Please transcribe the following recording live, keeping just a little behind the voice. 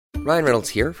Ryan Reynolds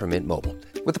here from Mint Mobile.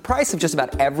 With the price of just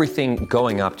about everything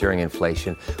going up during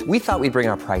inflation, we thought we'd bring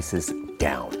our prices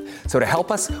down. So to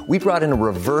help us, we brought in a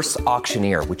reverse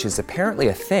auctioneer, which is apparently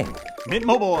a thing. Mint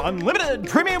Mobile Unlimited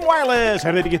Premium Wireless.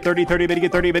 How to get 30, 30, bit to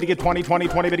get 30, bit to get 20, 20,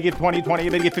 20, bit to get 20, 20,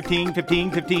 bit to get 15,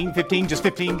 15, 15, 15, just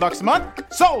 $15 a month?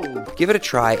 Sold! Give it a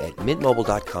try at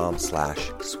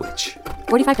mintmobile.com/switch.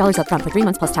 $45 up front for 3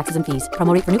 months plus taxes and fees.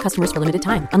 Promo rate for new customers for limited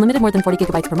time. Unlimited more than 40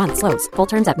 gigabytes per month. Slows full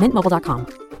terms at mintmobile.com.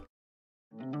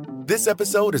 This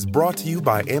episode is brought to you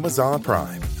by Amazon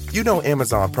Prime. You know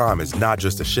Amazon Prime is not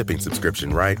just a shipping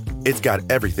subscription, right? It's got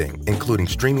everything, including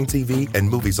streaming TV and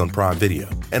movies on Prime Video.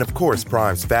 And of course,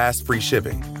 Prime's fast, free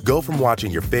shipping. Go from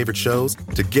watching your favorite shows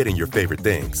to getting your favorite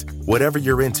things. Whatever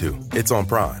you're into, it's on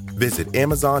Prime. Visit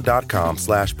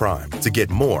amazon.com/Prime to get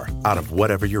more out of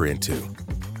whatever you're into.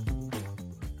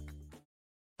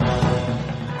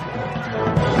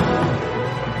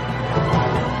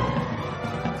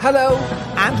 Hello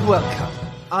and welcome.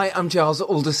 I am Giles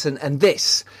Alderson and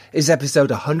this is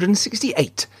episode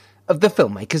 168 of the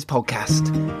Filmmakers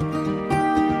Podcast.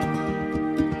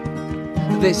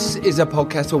 This is a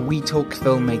podcast where we talk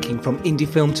filmmaking from indie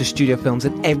film to studio films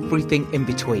and everything in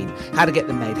between. How to get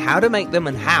them made, how to make them,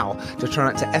 and how to try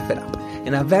not to F it up.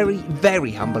 In a very,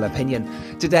 very humble opinion.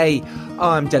 Today,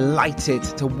 I'm delighted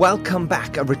to welcome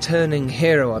back a returning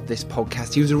hero of this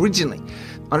podcast. He was originally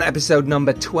on episode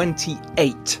number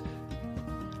 28.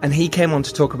 And he came on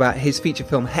to talk about his feature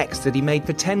film HEX that he made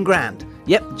for 10 grand.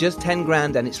 Yep, just 10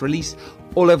 grand, and it's released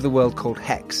all over the world called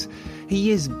HEX.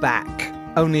 He is back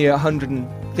only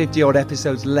 150 odd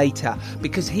episodes later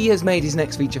because he has made his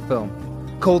next feature film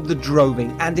called The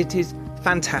Droving, and it is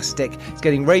fantastic. It's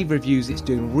getting rave reviews, it's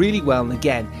doing really well, and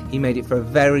again, he made it for a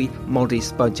very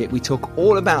modest budget. We talk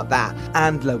all about that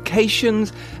and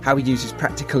locations, how he uses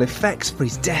practical effects for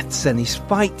his deaths and his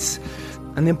fights,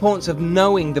 and the importance of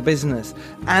knowing the business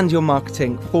and your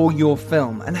marketing for your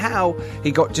film, and how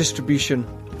he got distribution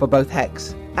for both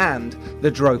HEX and The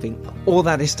Droving. All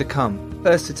that is to come.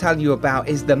 First to tell you about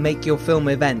is the Make Your Film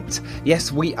event.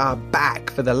 Yes, we are back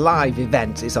for the live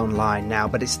event. It's online now,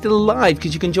 but it's still live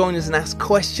because you can join us and ask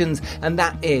questions, and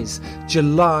that is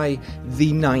July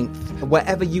the 9th.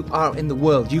 Wherever you are in the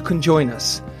world, you can join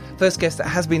us. First guest that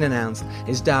has been announced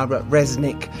is Dara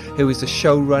Resnick, who is the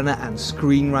showrunner and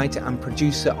screenwriter and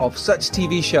producer of such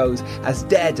TV shows as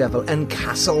Daredevil and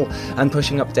Castle and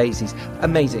Pushing Up Daisies.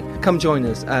 Amazing. Come join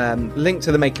us. Link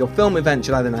to the Make Your Film event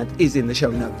July the 9th is in the show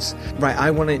notes. Right,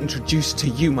 I want to introduce to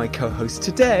you my co-host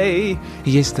today.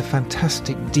 He is the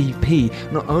fantastic DP,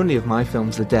 not only of my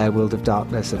films The Dare, World of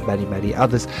Darkness and many, many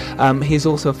others. He is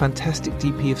also a fantastic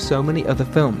DP of so many other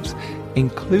films,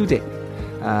 including...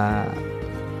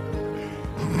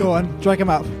 Go on, drag him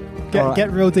up. Get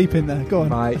real deep in there. Go on,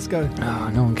 right. Let's go. Oh,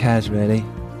 no one cares really.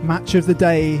 Match of the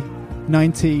Day,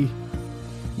 98.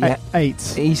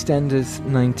 EastEnders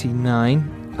 99.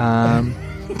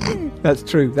 That's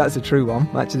true. That's a true one.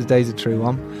 Match of the Day is a true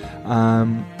one.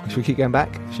 Should we keep going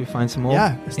back? Should we find some more?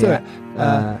 Yeah, let's do it.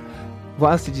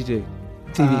 What else did you do?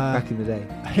 TV back in the day.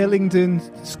 Hillingdon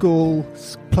School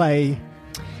play.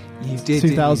 You did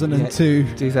 2002.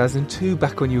 2002,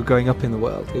 back when you were going up in the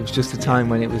world. It was just a time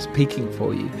when it was peaking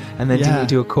for you. And then didn't you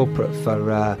do a corporate for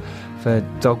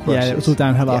dog brushes? Yeah, it was all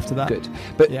downhill after that. Good.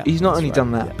 But he's not only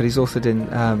done that, but he's also done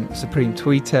Supreme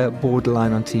Tweeter,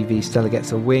 Borderline on TV, Stella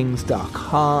Gets Her Wings, Dark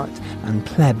Heart, and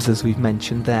Plebs, as we've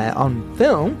mentioned there. On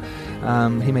film,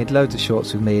 he made loads of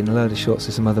shorts with me and a load of shorts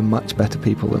with some other much better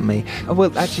people than me.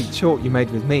 Well, actually, the short you made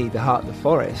with me, The Heart of the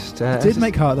Forest. I did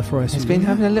make Heart of the Forest. It's been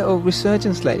having a little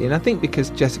resurgence lately, and I think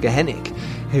because Jessica Hennick,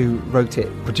 who wrote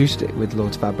it, produced it with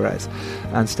Lord Faberez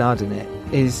and starred in it,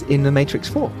 is in The Matrix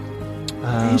 4.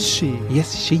 Is she?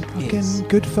 Yes, she is.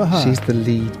 Good for her. She's the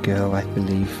lead girl, I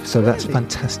believe. So that's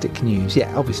fantastic news.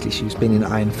 Yeah, obviously she's been in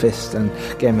Iron Fist and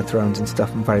Game of Thrones and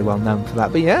stuff, and very well known for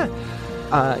that. But yeah,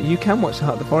 you can watch The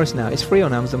Heart of the Forest now. It's free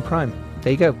on Amazon Prime.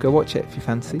 There you go. Go watch it if you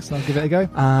fancy. So I'll give it a go.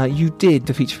 You did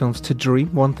the feature films To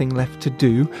Dream, One Thing Left to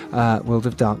Do, World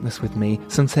of Darkness with me,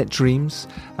 Sunset Dreams,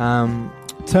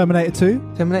 Terminator 2.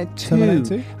 Terminator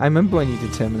 2. I remember when you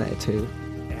did Terminator 2.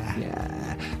 Yeah.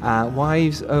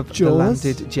 Wives of Jaws. the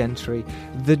Landed Gentry,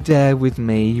 The Dare with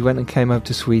Me. You went and came over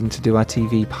to Sweden to do our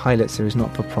TV pilot series,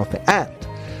 Not for Profit, and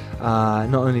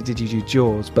not only did you do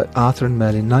Jaws, but Arthur and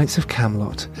Merlin, Knights of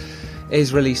Camelot,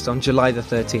 is released on July the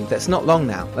 13th. That's not long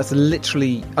now. That's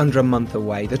literally under a month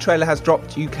away. The trailer has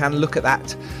dropped. You can look at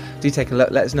that Do take a look.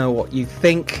 Let us know what you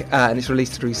think. And it's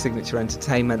released through Signature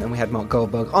Entertainment. And we had Mark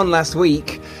Goldberg on last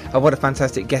week. What a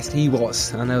fantastic guest he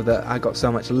was. I know that I got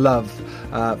so much love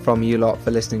from you lot for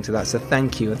listening to that. So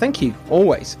thank you. And thank you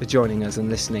always for joining us and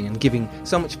listening and giving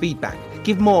so much feedback.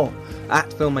 Give more at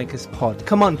Filmmakers Pod.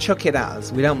 Come on, chuck it at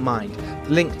us. We don't mind.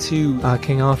 Link to our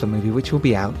King Arthur movie, which will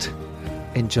be out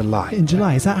in July. In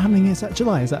July? Is that happening? Is that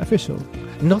July? Is that official?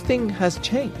 Nothing has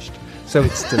changed. So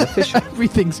it's still official.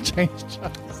 Everything's changed,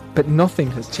 Charles. But nothing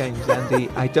has changed, Andy.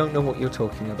 I don't know what you're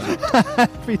talking about.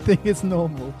 Everything is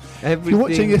normal. Everything if you're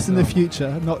watching this in the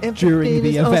future, not during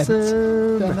the event,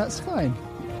 awesome. then that's fine.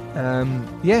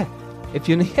 Yeah.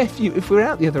 If we're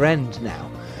out the other end now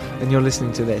and you're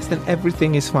listening to this, then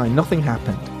everything is fine. Nothing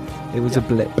happened. It was a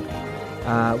blip.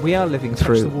 We are living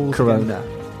through Corona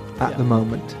at the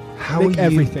moment. How are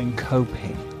you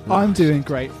coping? I'm doing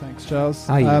great, thanks, Charles.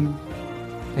 Are you?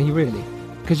 Are you really?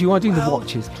 Because you are doing the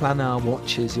watches, Planar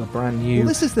watches, your brand new. Well,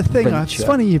 this is the thing. It's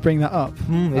funny you bring that up.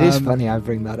 It is funny I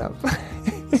bring that up.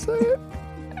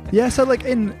 So like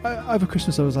over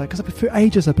Christmas, I was like, because for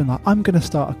ages I've been like, I'm going to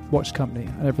start a watch company,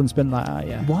 and everyone's been like,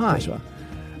 yeah. Why? Sure.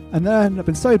 And then I've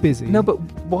been so busy. No, but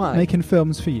why? Making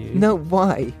films for you. No,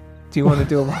 why do you want to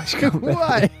do a watch company?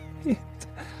 Why?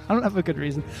 I don't have a good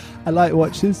reason. I like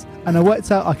watches, and I worked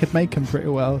out I could make them pretty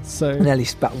well. So nearly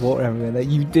spat water everywhere.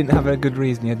 You didn't have a good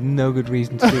reason. You had no good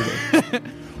reason to do this.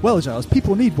 Well, Giles,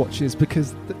 people need watches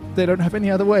because they don't have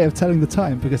any other way of telling the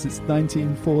time because it's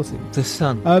 1940. The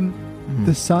sun.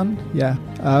 The sun. Yeah.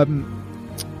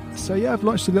 So yeah, I've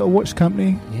launched a little watch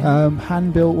company. Yeah.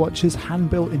 Hand-built watches,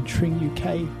 hand-built in Tring,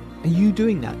 UK. Are you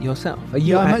doing that yourself? Are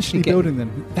you? I'm actually building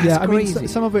them. That's crazy. I mean,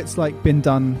 some of it's like been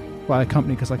done by a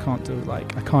company because I can't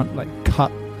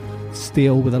cut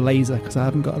steel with a laser because I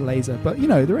haven't got a laser. But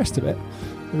the rest of it,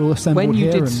 they're all assembled. When you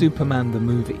here did Superman the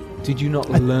movie, did you not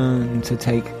learn to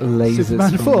take lasers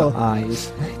Superman from 4? the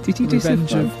eyes? Did you do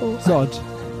Revenge Superman of 4?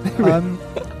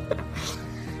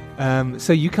 Zod.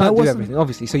 So you can't do everything,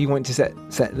 obviously. So you want to set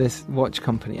this watch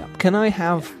company up. Can I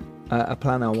have a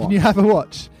Planar watch? Can you have a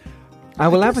watch? I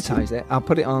will advertise it. I'll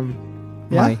put it on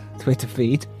my Twitter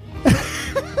feed.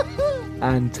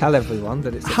 And tell everyone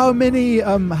that it's... How many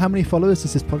followers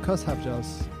does this podcast have,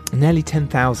 Giles? Nearly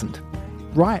 10,000.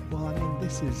 Right. Well, I mean,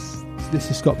 this has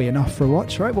got to be enough for a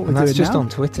watch, right? What we're doing now? That's just on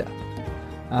Twitter.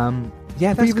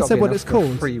 Yeah, that's got to be enough for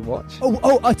a free watch.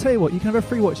 Oh! I tell you what, you can have a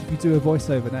free watch if you do a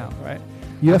voiceover now, right?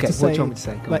 You have to say, what do you want me to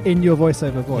say? Like in your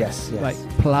voiceover voice, yes. Like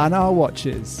Planar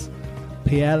watches,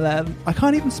 PLM. I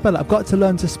can't even spell it. I've got to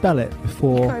learn to spell it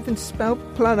before. You can't even spell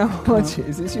Planar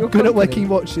watches. It's your good company. At working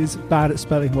watches, bad at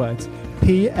spelling words.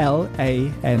 PLANAR.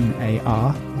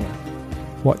 Yeah.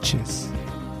 Watches.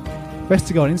 Best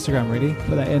to go on Instagram, really.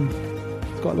 Put that in.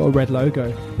 It's got a little red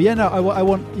logo. But yeah, no, I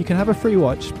want. You can have a free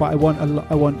watch, but I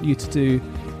want you to do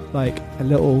like a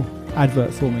little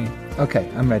advert for me. Okay,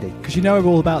 I'm ready. Because you know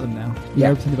all about them now. You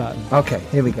know everything about them. Okay,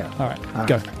 here we go. All right,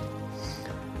 go.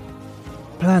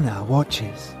 Planar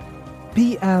watches.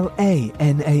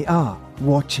 PLANAR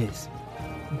watches.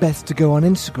 Best to go on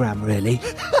Instagram, really.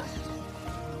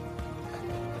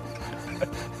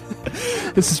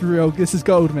 This is real. This is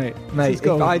gold, mate. Mate, if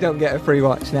gold. I don't get a free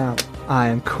watch now, I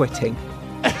am quitting.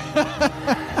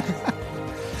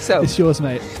 So it's yours,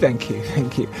 mate. Thank you.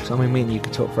 So I mean, you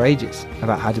could talk for ages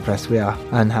about how depressed we are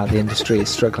and how the industry is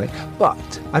struggling.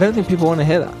 But I don't think people want to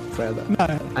hear that forever.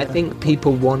 No. I think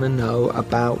people want to know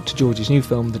about George's new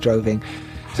film, The Droving.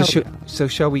 So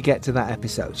shall we get to that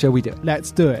episode? Shall we do it?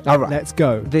 Let's do it. All right. Let's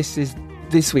go. This is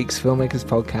this week's Filmmakers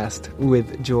Podcast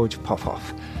with George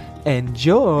Popov.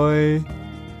 Enjoy!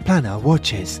 Planar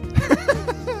watches.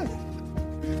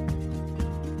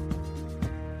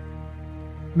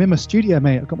 I'm in my studio,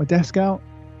 mate. I've got my desk out.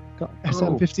 Got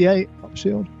SM58 up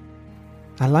shield.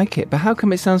 I like it, but how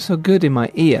come it sounds so good in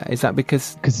my ear? Is that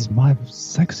because it's my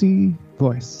sexy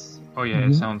voice? Oh yeah,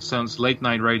 it sounds late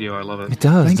night radio. I love it. It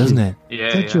does, doesn't it?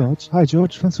 Yeah, George. Hi,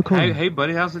 George. Thanks for calling. Hey,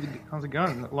 buddy. How's it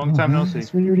going? Long time no see.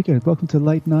 It's really, really good. Welcome to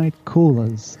Late Night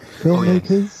Callers,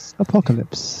 Filmmakers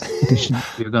Apocalypse Edition.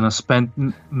 You're gonna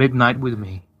spend midnight with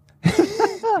me.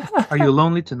 Are you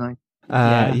lonely tonight?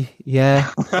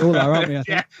 Yeah. All are, aren't we?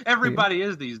 Yeah, everybody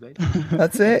is these days.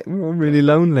 That's it. We're all really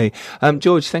lonely.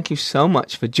 George, thank you so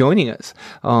much for joining us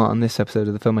on this episode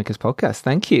of the Filmmakers Podcast.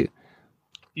 Thank you.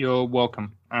 You're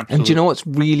welcome. Absolutely. And do you know what's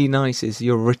really nice is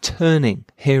you're a returning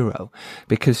hero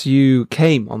because you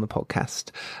came on the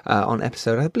podcast on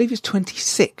episode, I believe it's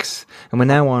 26, and we're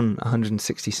now on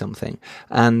 160 something.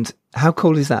 And how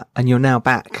cool is that? And you're now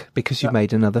back because you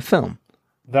made another film.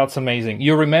 That's amazing.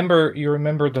 You remember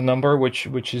the number,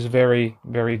 which is very,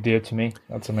 very dear to me.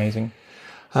 That's amazing.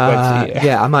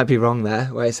 Yeah, I might be wrong there.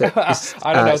 Where it's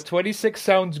I don't know. 26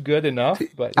 sounds good enough,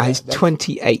 but it's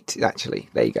 28 actually.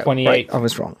 There you go. 28. Right, I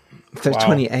was wrong. So it's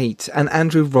 28, and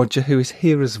Andrew Roger, who is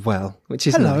here as well, which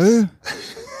is nice.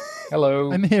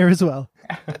 Hello. I'm here as well.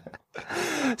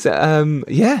 So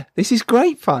this is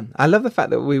great fun. I love the fact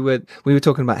that we were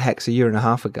talking about Hex a year and a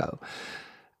half ago.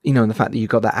 You know, and the fact that you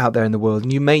got that out there in the world,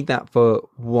 and you made that for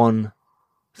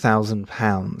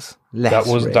 £1,000 less.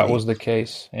 That was the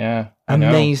case. Yeah,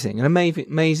 amazing, an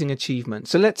amazing achievement.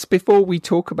 So before we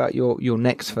talk about your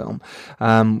next film,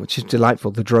 which is delightful,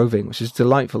 The Droving, which is a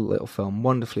delightful little film,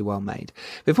 wonderfully well made.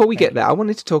 Before we get there, I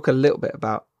wanted to talk a little bit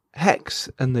about Hex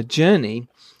and the journey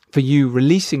for you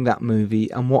releasing that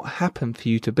movie and what happened for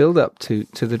you to build up to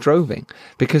The Droving,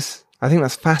 because I think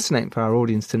that's fascinating for our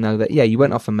audience to know that, you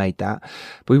went off and made that,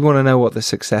 but we want to know what the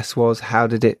success was. How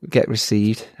did it get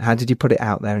received? How did you put it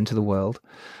out there into the world?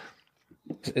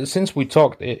 Since we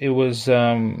talked, it was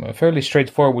fairly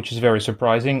straightforward, which is very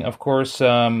surprising. Of course,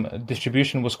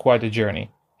 distribution was quite a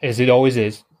journey, as it always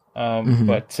is.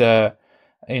 But,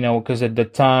 because at the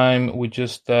time we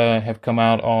just have come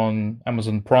out on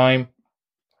Amazon Prime.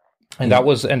 And that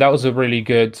was a really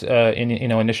good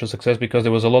initial success, because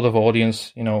there was a lot of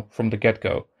audience from the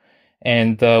get-go,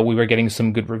 and we were getting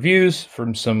some good reviews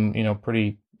from some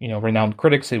pretty renowned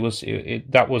critics.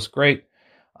 That was great,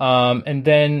 and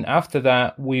then after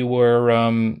that we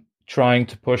were trying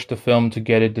to push the film to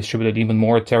get it distributed even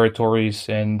more territories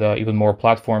and even more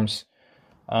platforms.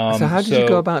 So how did you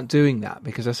go about doing that?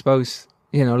 Because I suppose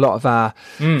a lot of our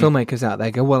filmmakers out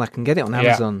there go, well, I can get it on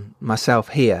Amazon myself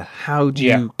here. How do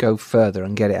you go further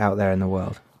and get it out there in the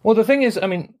world? Well, the thing is, I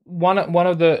mean, one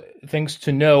of the things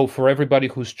to know for everybody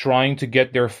who's trying to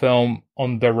get their film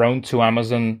on their own to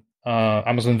Amazon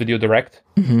Video Direct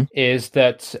is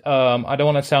that I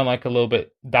don't want to sound like a little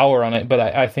bit dour on it, but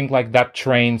I think like that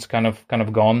train's kind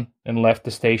of gone and left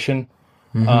the station.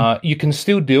 You can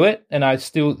still do it, and I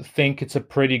still think it's a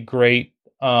pretty great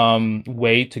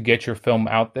way to get your film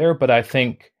out there, but I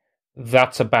think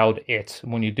that's about it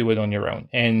when you do it on your own.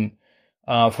 And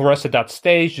for us at that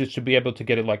stage, just to be able to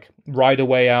get it like right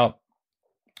away out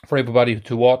for everybody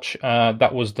to watch,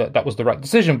 that was the right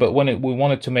decision. But when we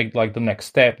wanted to make like the next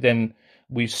step, then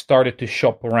we started to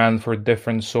shop around for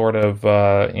different sort of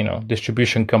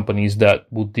distribution companies that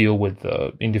will deal with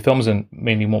indie films and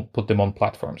mainly won't put them on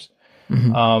platforms,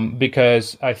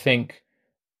 because I think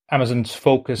Amazon's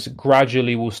focus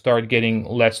gradually will start getting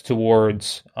less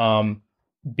towards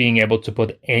being able to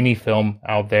put any film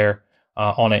out there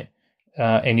on it,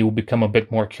 and it will become a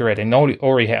bit more curated. And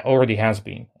already has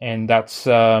been, and that's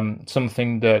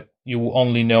something that you will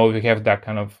only know if you have that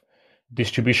kind of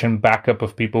distribution backup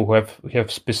of people who have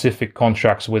specific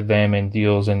contracts with them and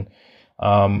deals, and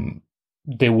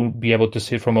they will be able to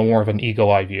see it from a more of an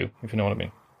eagle eye view, if you know what I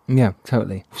mean. Yeah,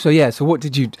 totally. So what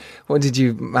did you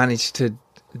manage to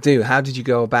do? How did you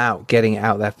go about getting it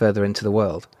out there further into the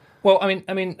world? Well,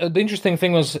 I mean, the interesting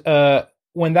thing was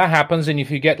when that happens, and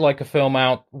if you get like a film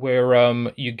out where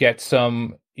you get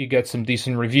some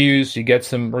decent reviews, you get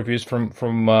some reviews from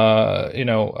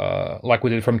like we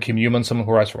did from Kim Newman, someone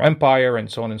who writes for Empire, and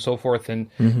so on and so forth, and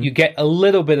you get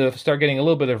start getting a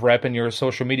little bit of rep in your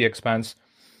social media expanse,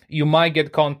 you might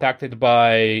get contacted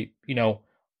by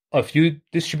a few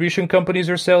distribution companies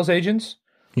or sales agents.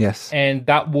 Yes. And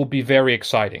that will be very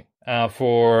exciting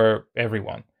for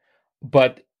everyone.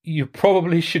 But you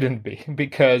probably shouldn't be,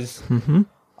 because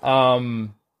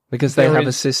they have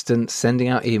assistants sending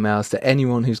out emails to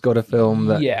anyone who's got a film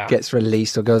that gets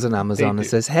released or goes on Amazon and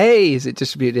says, hey, is it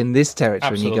distributed in this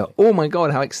territory? Absolutely. And you go, oh my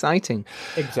God, how exciting.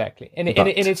 Exactly. And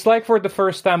it's like for the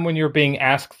first time when you're being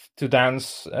asked to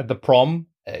dance at the prom,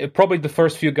 probably the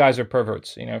first few guys are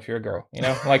perverts, if you're a girl,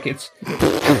 like it's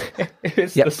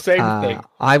the same thing.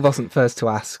 I wasn't first to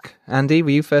ask. Andy,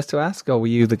 were you first to ask, or were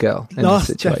you the girl in this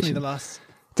situation? Definitely the last.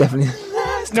 Definitely.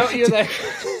 No, you're there.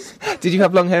 Did you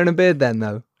have long hair and a beard then,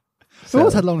 though? I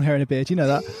always had long hair and a beard, you know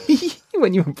that.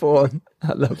 When you were born.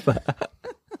 I love that.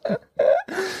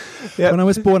 When I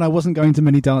was born, I wasn't going to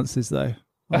many dances, though.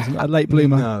 I was a late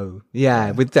bloomer. No.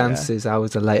 Yeah, with dances, I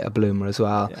was a later bloomer as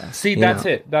well. Yeah. See, that's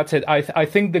it. I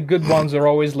think the good ones are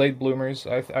always late bloomers.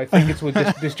 I think it's with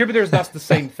distributors, that's the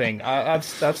same thing.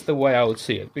 That's the way I would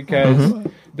see it, because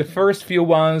the first few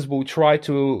ones will try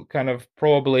to kind of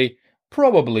probably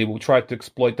will try to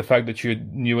exploit the fact that you're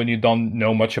new and you don't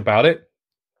know much about it.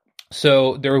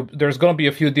 So there's going to be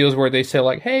a few deals where they say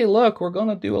like, hey, look, we're going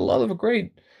to do a lot of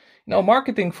great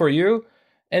marketing for you.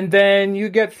 And then you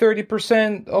get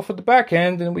 30% off at the back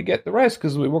end, and we get the rest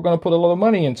because we're going to put a lot of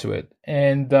money into it.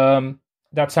 And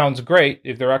that sounds great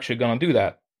if they're actually going to do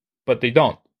that, but they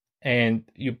don't. and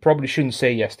you probably shouldn't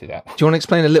say yes to that. Do you want to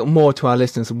explain a little more to our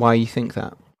listeners why you think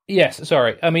that? Yes,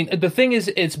 sorry. I mean, the thing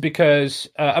is, it's because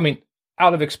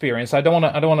out of experience, I don't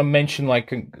want to mention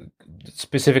like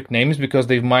specific names because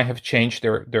they might have changed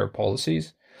their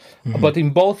policies. Mm-hmm. But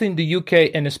in the UK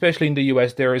and especially in the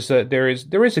US, there is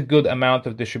a good amount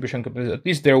of distribution companies. At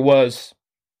least there was,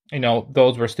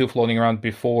 those were still floating around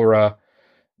before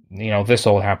this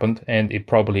all happened, and it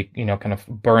probably kind of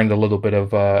burned a little bit of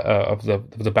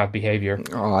the bad behavior.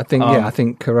 Oh, I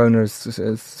think Corona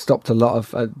has stopped a lot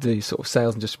of the sort of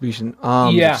sales and distribution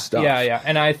arms of stuff. Yeah.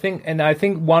 And I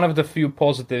think one of the few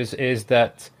positives is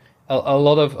that a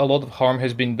lot of harm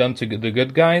has been done to the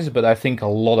good guys, but I think a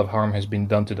lot of harm has been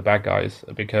done to the bad guys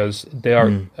because they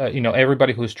are,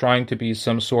 everybody who's trying to be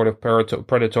some sort of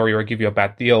predatory or give you a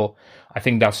bad deal. I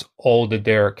think that's all that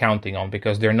they're counting on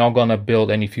because they're not going to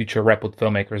build any future rep with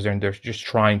filmmakers. They're just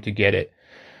trying to get it,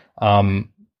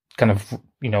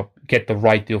 get the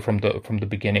right deal from the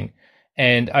beginning.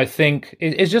 And I think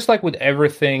it's just like with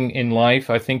everything in life.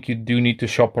 I think you do need to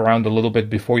shop around a little bit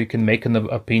before you can make an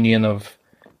opinion of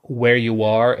where you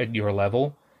are at your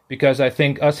level. Because I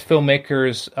think us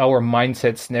filmmakers, our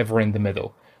mindset's never in the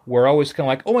middle. We're always kind of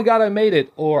like, oh my God, I made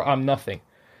it, or I'm nothing.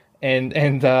 And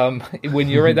when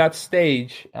you're at that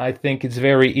stage, I think it's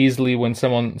very easily when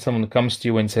someone comes to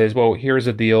you and says, well, here's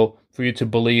a deal, for you to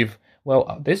believe,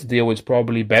 well, this deal is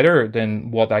probably better than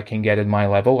what I can get at my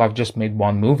level. I've just made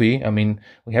one movie. I mean,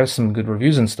 we have some good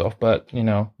reviews and stuff, but,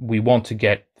 we want to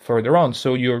get further on.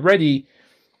 So you're ready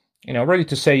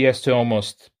to say yes to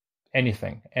almost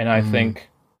anything. And I think,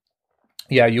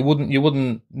 you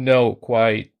wouldn't know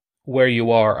quite where you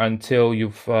are until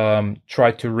you've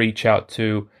tried to reach out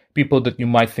to people that you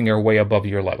might think are way above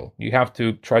your level. You have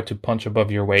to try to punch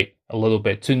above your weight a little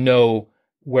bit to know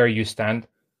where you stand.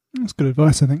 That's good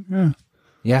advice, I think.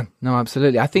 Yeah, no,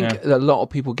 absolutely. I think a lot of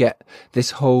people get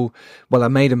this whole, well, I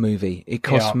made a movie. It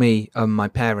cost me my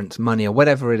parents money or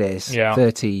whatever it is,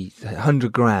 30,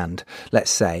 100 grand, let's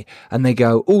say. And they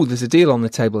go, oh, there's a deal on the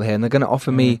table here. And they're going to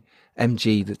offer me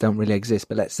MG that don't really exist,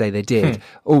 but let's say they did.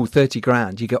 30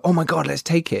 grand. You go, oh my God, let's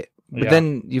take it. But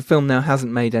then your film now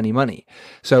hasn't made any money.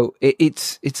 So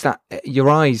it's that your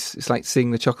eyes, it's like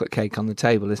seeing the chocolate cake on the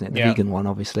table, isn't it? The vegan one,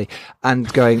 obviously.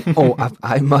 And going, oh,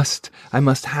 I must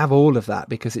have all of that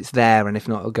because it's there. And if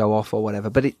not, it'll go off or whatever.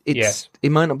 But it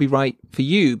might not be right for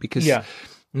you because you're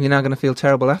now going to feel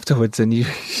terrible afterwards and you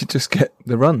should just get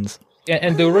the runs.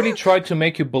 And they'll really try to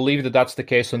make you believe that that's the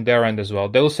case on their end as well.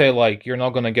 They'll say, like, you're not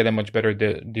going to get a much better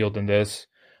deal than this.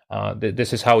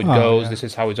 This is how it goes. This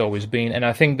is how it's always been. And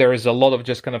I think there is a lot of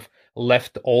just kind of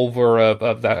left over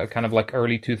of that kind of like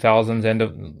early 2000s, end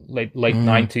of late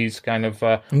 90s kind of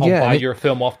I'll buy your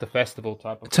film off the festival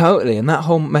type of Totally. And that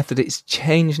whole method, it's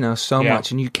changed now so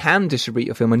much. And you can distribute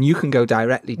your film and you can go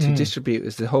directly to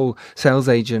distributors. The whole sales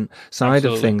agent side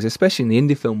of things, especially in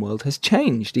the indie film world, has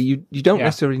changed. You don't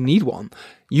necessarily need one.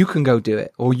 You can go do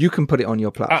it, or you can put it on your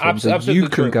platforms, and you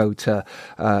can go to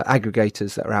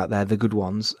aggregators that are out there, the good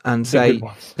ones, and say,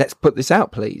 let's put this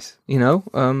out, please.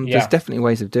 There's definitely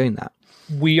ways of doing that.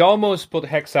 We almost put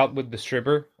Hex out with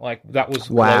Distributor. Like, that was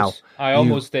close. I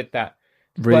almost did that.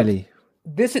 Really?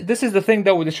 But this is the thing,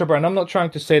 though, with Distributor, and I'm not trying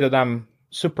to say that I'm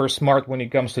super smart when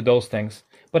it comes to those things.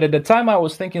 But at the time, I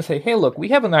was thinking, say, hey, look, we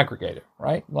have an aggregator,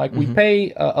 right? Like, we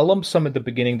pay a lump sum at the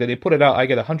beginning that they put it out. I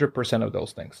get 100% of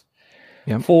those things.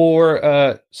 Yep.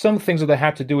 For some things that I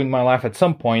had to do in my life at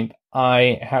some point,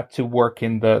 I had to work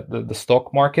in the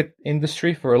stock market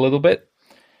industry for a little bit.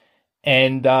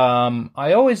 And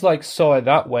I always saw it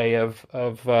that way of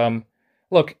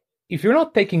look, if you're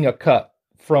not taking a cut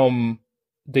from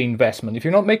the investment, if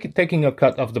you're not taking a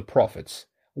cut of the profits,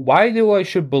 why do I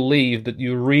should believe that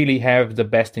you really have the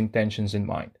best intentions in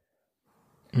mind?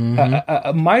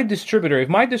 My distributor, if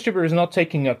my distributor is not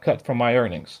taking a cut from my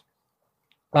earnings,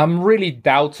 I'm really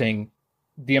doubting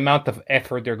the amount of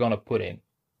effort they're going to put in.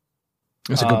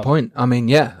 That's a good point. I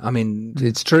mean,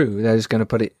 it's true. They're just going to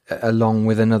put it along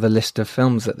with another list of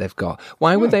films that they've got.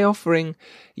 Why were they offering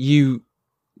you?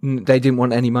 They didn't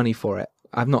want any money for it.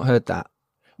 I've not heard that.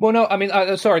 Well, no, I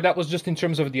mean, sorry, that was just in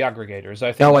terms of the aggregators.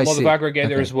 I think a lot of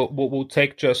aggregators will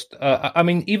take just. I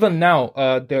mean, even now,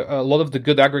 a lot of the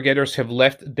good aggregators have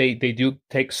left. They do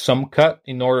take some cut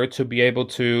in order to be able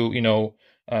to,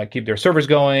 keep their servers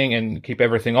going and keep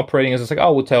everything operating. As it's like,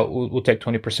 oh, we'll take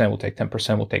 20%, we'll take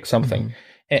 10%, we'll take something.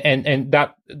 And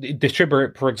that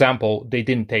distributor, for example, they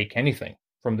didn't take anything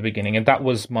from the beginning, and that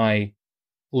was my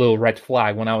little red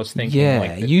flag when I was thinking. Yeah,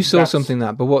 like, you saw something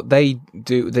that, but what they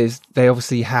do is they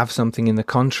obviously have something in the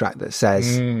contract that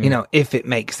says, if it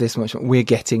makes this much, we're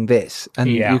getting this, and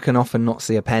you can often not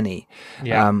see a penny.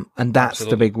 Yeah, and that's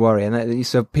the big worry. And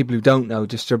so people who don't know,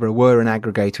 distributor were an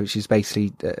aggregator, which is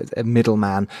basically a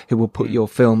middleman who will put your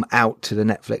film out to the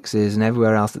Netflixes and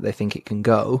everywhere else that they think it can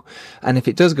go. And if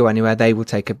it does go anywhere, they will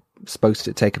supposed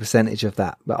to take a percentage of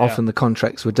that, but often the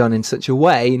contracts were done in such a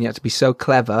way, and you have to be so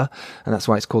clever, and that's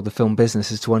why it's called the film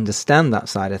business, is to understand that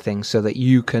side of things so that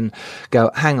you can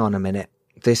go, hang on a minute,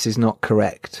 this is not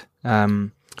correct.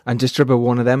 And Distributor were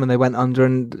one of them, and they went under,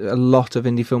 and a lot of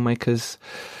indie filmmakers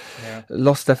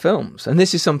lost their films. And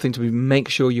this is something to make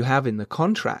sure you have in the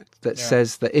contract that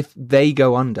says that if they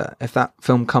go under, if that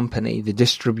film company, the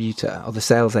distributor or the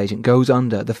sales agent goes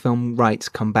under, the film rights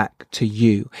come back to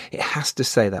you. It has to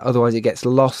say that. Otherwise it gets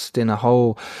lost in a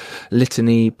whole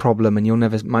litany problem,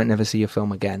 and might never see your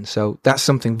film again. So that's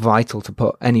something vital to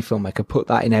put. Any filmmaker, put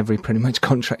that in every pretty much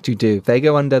contract you do. If they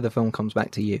go under, the film comes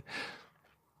back to you.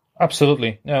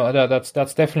 Absolutely. No, that's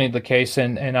definitely the case.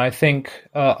 And I think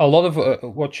a lot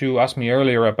of what you asked me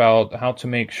earlier about how to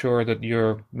make sure that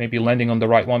you're maybe landing on the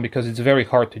right one, because it's very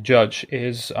hard to judge,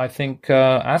 is I think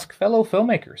ask fellow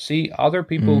filmmakers, see other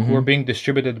people who are being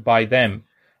distributed by them.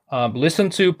 Listen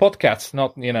to podcasts,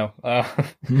 not,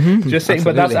 just saying,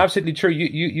 but that's absolutely true.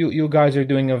 You guys are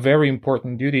doing a very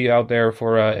important duty out there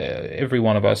for every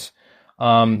one of us.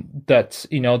 That,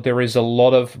 there is a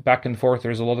lot of back and forth.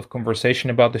 There's a lot of conversation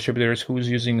about distributors, who's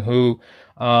using who,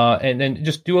 and then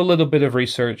just do a little bit of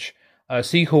research,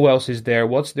 see who else is there,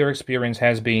 what's their experience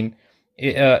has been,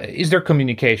 is there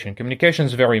communication? Communication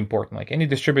is very important. Like any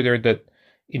distributor that,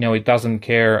 it doesn't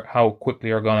care how quickly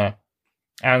you're going to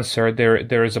answer,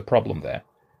 there is a problem there.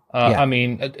 I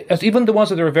mean, even the ones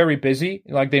that are very busy,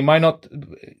 like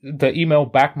the email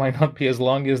back might not be as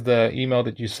long as the email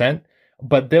that you sent,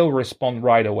 but they'll respond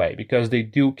right away because they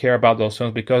do care about those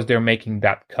films, because they're making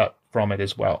that cut from it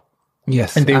as well.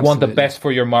 Yes, and they want the best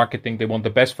for your marketing. They want the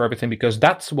best for everything, because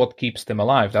that's what keeps them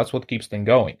alive. That's what keeps them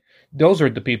going. Those are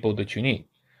the people that you need.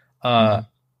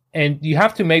 And you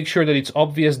have to make sure that it's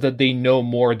obvious that they know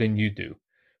more than you do,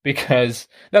 because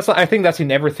I think that's in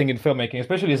everything in filmmaking,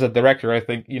 especially as a director. I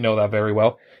think you know that very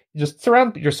well. Just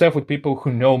surround yourself with people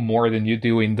who know more than you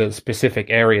do in the specific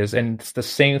areas. And it's the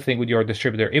same thing with your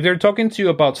distributor. If they're talking to you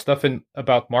about stuff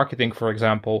about marketing, for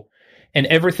example, and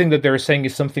everything that they're saying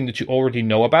is something that you already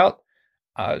know about,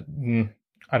 I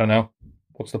don't know.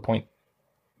 What's the point?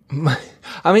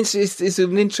 I mean, it's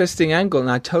an interesting angle, and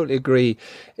I totally agree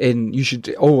you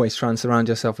should always try and surround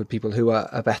yourself with people who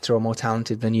are better or more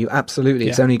talented than you. Absolutely.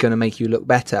 It's only going to make you look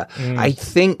better. I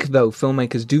think, though,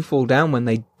 filmmakers do fall down when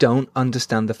they don't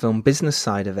understand the film business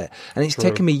side of it. And it's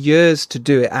taken me years to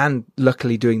do it, and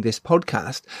luckily doing this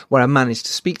podcast, where I managed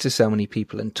to speak to so many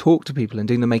people and talk to people and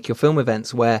doing the Make Your Film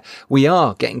events, where we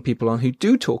are getting people on who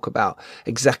do talk about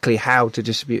exactly how to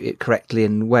distribute it correctly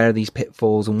and where are these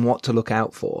pitfalls and what to look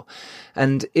out for.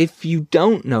 And if you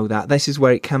don't know that, this is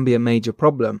where it can be a major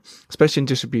problem, especially in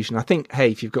distribution. I think,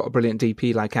 hey, if you've got a brilliant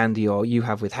DP like Andy or you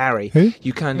have with Harry,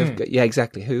 you kind of,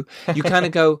 exactly, you kind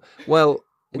of go, well,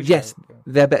 yes,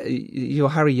 they're you're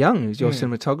Harry Young, who's your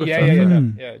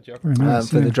cinematographer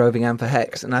for the Droving and for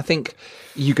HEX. And I think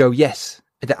you go, yes,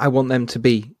 I want them to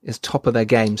be as top of their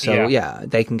game. So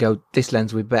they can go, this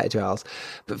lens would be better, Giles.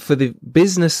 But for the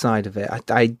business side of it,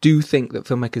 I do think that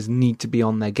filmmakers need to be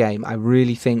on their game. I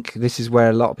really think this is where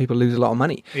a lot of people lose a lot of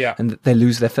money. Yeah. And they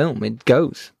lose their film. It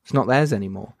goes. It's not theirs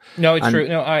anymore. No, it's true.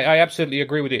 No, I absolutely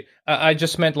agree with you. I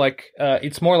just meant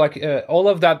it's more like all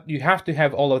of that. You have to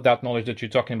have all of that knowledge that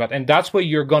you're talking about. And that's where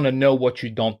you're going to know what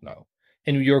you don't know.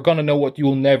 And you're going to know what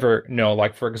you'll never know.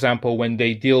 Like, for example, when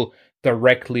they deal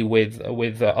directly with a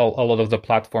lot of the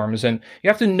platforms, and you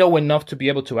have to know enough to be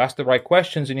able to ask the right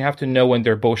questions, and you have to know when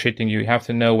they're bullshitting you. You have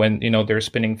to know when they're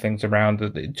spinning things around,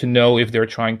 to know if they're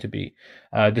trying to be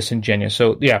disingenuous.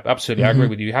 So yeah, absolutely, I agree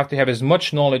with you. You have to have as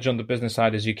much knowledge on the business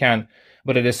side as you can,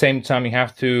 but at the same time, you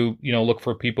have to look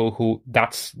for people who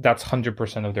that's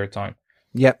 100% of their time.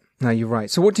 Yep, no, you're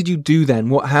right. So what did you do then?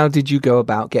 How did you go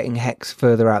about getting HEX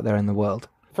further out there in the world?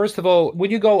 First of all,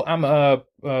 when you go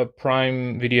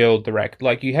Prime Video Direct,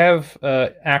 like, you have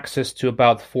access to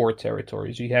about 4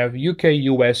 territories. You have UK,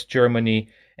 US, Germany,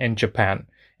 and Japan.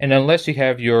 And unless you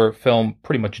have your film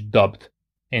pretty much dubbed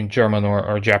in German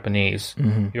or Japanese,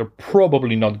 you're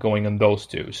probably not going on those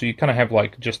 2. So you kind of have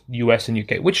like just US and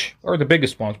UK, which are the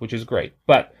biggest ones, which is great.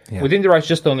 But within the rights,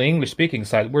 just on the English-speaking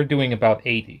side, we're doing about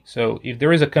 80. So if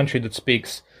there is a country that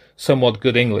speaks somewhat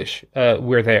good English,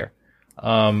 we're there.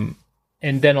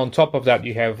 And then on top of that,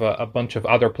 you have a bunch of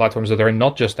other platforms that are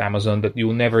not just Amazon that you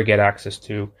will never get access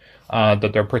to,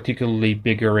 that are particularly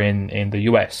bigger in the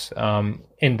US. And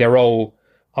they're all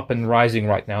up and rising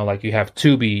right now. Like you have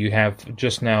Tubi, you have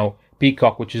just now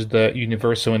Peacock, which is the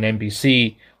Universal and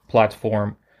NBC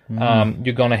platform.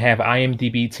 You're going to have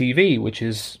IMDb TV, which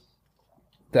is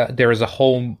there is a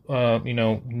whole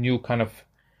new kind of.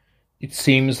 It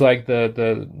seems like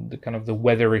the kind of the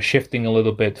weather is shifting a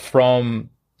little bit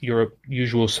from your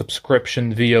usual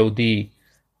subscription VOD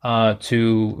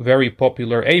to very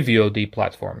popular AVOD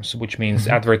platforms, which means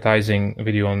advertising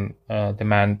video on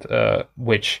demand,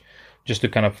 which, just to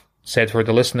kind of say it for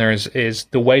the listeners, is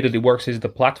the way that it works is the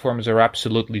platforms are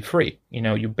absolutely free.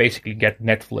 You basically get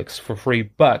Netflix for free,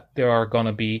 but there are going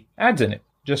to be ads in it.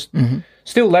 Just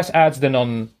still less ads than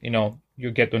on,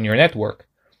 you get on your network.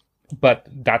 But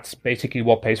that's basically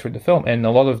what pays for the film. And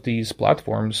a lot of these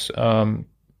platforms are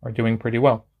doing pretty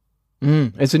well.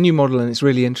 It's a new model and it's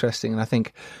really interesting. And I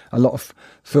think a lot of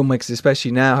filmmakers,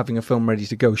 especially now having a film ready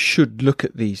to go, should look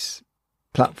at these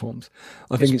platforms.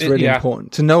 I think it's really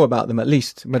important to know about them, at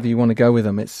least, whether you want to go with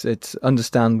them. It's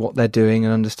understand what they're doing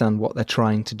and understand what they're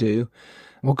trying to do.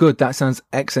 Well, good. That sounds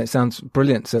excellent. It sounds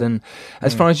brilliant. So then,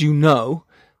 as far as you know,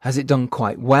 has it done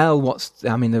quite well?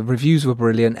 The reviews were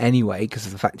brilliant anyway, because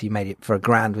of the fact that you made it for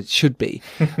 $1,000, which should be.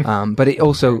 But it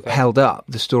also held up.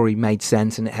 The story made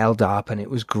sense and it held up and it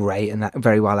was great and that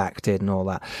very well acted and all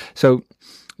that. So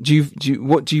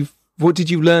what did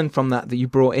you learn from that you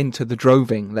brought into the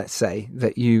Droving, let's say,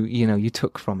 that you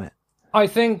took from it? I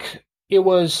think it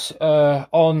was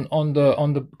on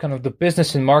the kind of the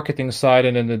business and marketing side,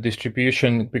 and then the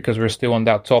distribution, because we're still on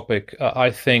that topic.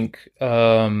 I think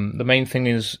the main thing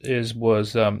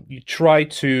was you try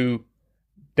to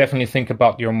definitely think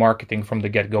about your marketing from the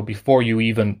get-go before you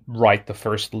even write the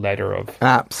first letter of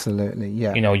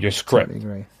your script.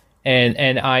 Agree.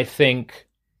 And I think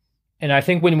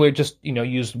when we're just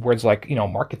use words like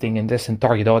marketing and this and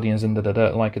target audience and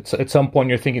like it's at some point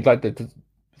you're thinking like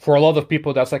for a lot of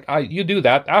people, that's like, you do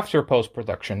that after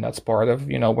post-production. That's part of,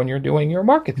 when you're doing your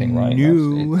marketing, right?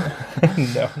 No,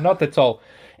 not at all.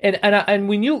 And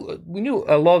we knew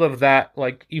a lot of that,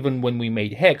 like even when we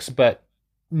made HEX, but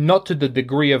not to the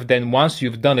degree of then once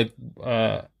you've done it,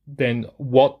 then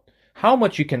how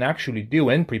much you can actually do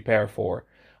and prepare for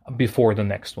before the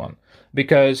next one.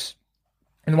 Because,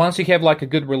 and once you have like a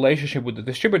good relationship with the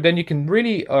distributor, then you can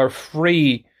really are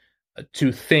free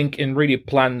to think and really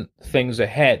plan things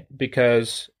ahead,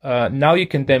 because now you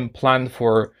can then plan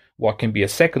for what can be a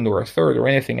second or a third or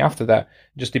anything after that,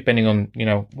 just depending on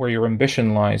where your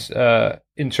ambition lies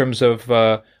in terms of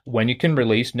when you can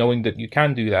release, knowing that you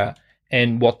can do that,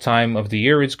 and what time of the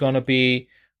year it's going to be.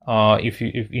 If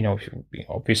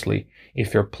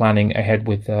you're planning ahead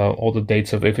with all the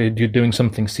dates of, if you're doing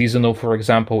something seasonal, for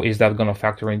example, is that going to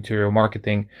factor into your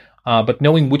marketing? But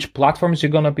knowing which platforms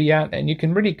you're going to be at, and you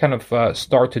can really kind of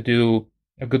start to do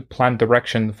a good planned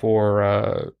direction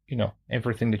for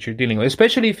everything that you're dealing with.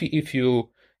 Especially if you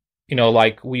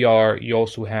like we are, you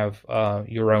also have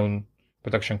your own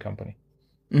production company.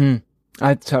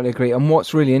 I totally agree. And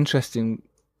what's really interesting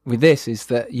with this is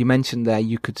that you mentioned there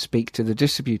you could speak to the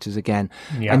distributors again,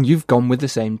 and you've gone with the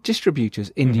same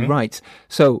distributors, Indie Rights.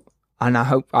 So, and I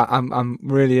hope I'm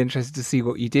really interested to see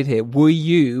what you did here. Were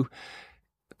you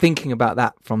thinking about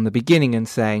that from the beginning and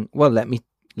saying, well, let me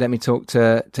talk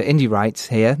to Indie Rights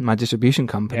here, my distribution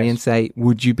company, and say,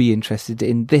 would you be interested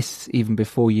in this, even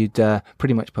before you'd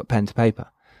pretty much put pen to paper?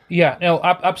 Yeah, no,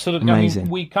 absolutely. Amazing. I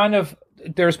mean, we kind of,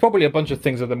 there's probably a bunch of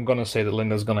things that I'm going to say that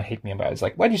Linda's going to hate me about. It's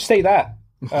like, why'd you say that?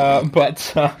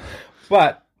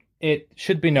 But it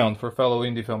should be known for fellow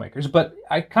indie filmmakers. But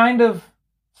I kind of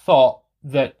thought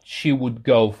that she would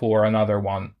go for another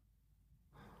one.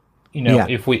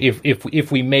 If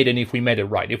we made it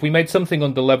right, if we made something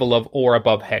on the level of or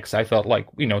above HEX, I felt like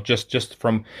just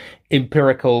from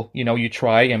empirical, you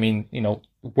try. I mean,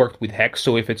 worked with HEX,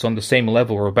 so if it's on the same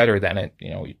level or better than it,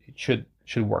 it should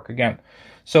work again.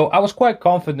 So I was quite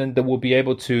confident that we'll be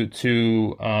able to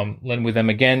lend with them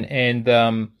again,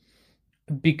 and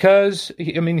because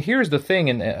here's the thing,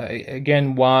 and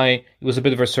again, why it was a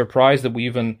bit of a surprise that we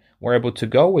even were able to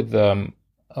go with them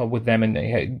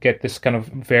and get this kind of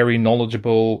very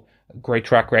knowledgeable, great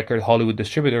track record Hollywood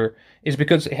distributor, is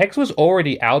because HEX was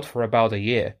already out for about a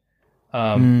year,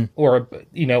 or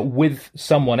with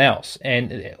someone else,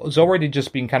 and it was already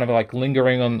just been kind of like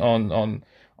lingering on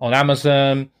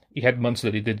Amazon. You had months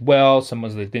that it did well, some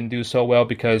months that it didn't do so well,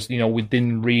 because we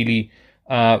didn't really.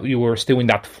 You were still in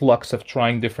that flux of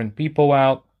trying different people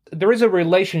out. There is a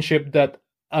relationship that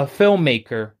a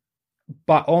filmmaker,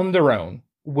 but on their own,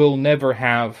 will never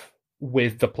have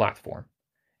with the platform.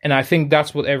 And I think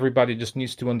that's what everybody just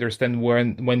needs to understand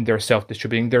when they're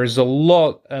self-distributing. There's a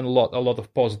lot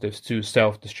of positives to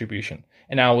self-distribution.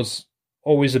 And I was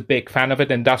always a big fan of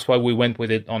it, and that's why we went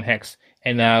with it on Hex.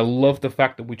 And I love the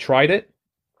fact that we tried it,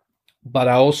 but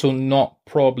I also not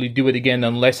probably do it again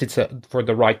unless it's for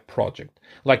the right project.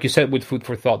 Like you said, with Food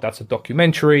for Thought, that's a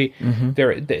documentary.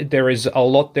 There is a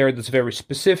lot there that's very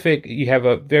specific. You have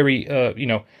a very,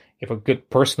 you have a good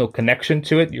personal connection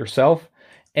to it yourself.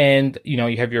 And,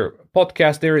 you have your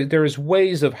podcast. There is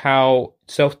ways of how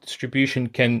self-distribution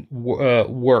can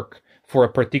work for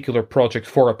a particular project,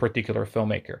 for a particular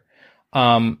filmmaker.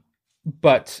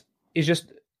 But it's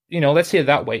just, let's say it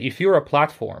that way. If you're a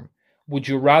platform, would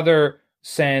you rather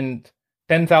send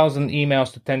 10,000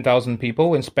 emails to 10,000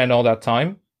 people and spend all that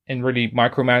time and really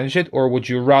micromanage it? Or would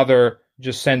you rather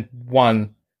just send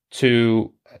one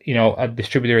to, a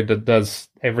distributor that does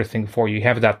everything for you? You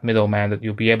have that middleman that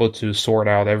you'll be able to sort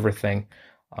out everything.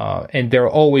 And they're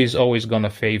always going to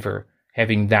favor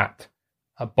having that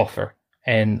buffer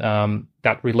and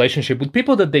that relationship with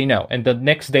people that they know. And the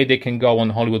next day they can go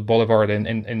on Hollywood Boulevard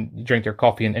and drink their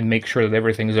coffee and make sure that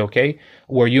everything is okay.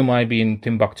 Where you might be in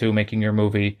Timbuktu making your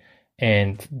movie,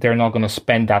 and they're not going to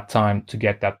spend that time to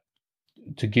get that,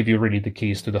 to give you really the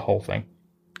keys to the whole thing.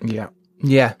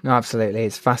 Yeah, no, absolutely.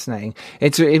 It's fascinating.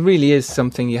 It really is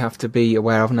something you have to be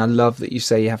aware of. And I love that you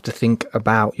say you have to think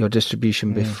about your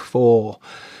distribution before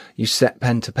you set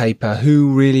pen to paper.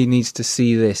 Who really needs to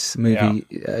see this movie,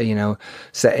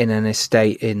 set in an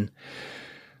estate in,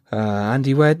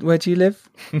 Andy, where do you live?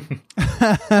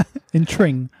 In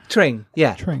Tring. Tring,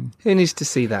 yeah. Tring. Who needs to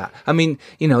see that? I mean,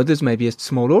 there's maybe a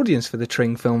small audience for the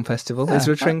Tring Film Festival. Yeah, is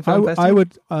there a Tring Film Festival? I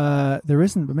would, there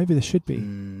isn't, but maybe there should be.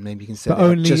 Maybe you can say but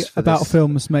only about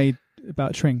films made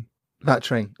about Tring. About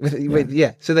Tring.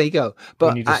 Yeah, so there you go.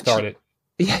 But we need to start it.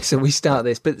 Yeah, so we start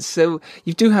this. But so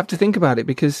you do have to think about it,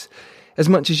 because as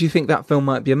much as you think that film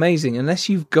might be amazing, unless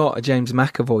you've got a James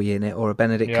McAvoy in it or a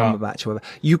Benedict Cumberbatch or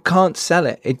whatever, you can't sell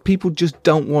it. People just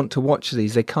don't want to watch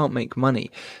these. They can't make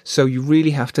money. So you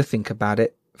really have to think about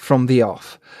it from the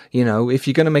off. If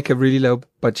you're going to make a really low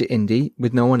budget indie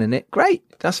with no one in it, great.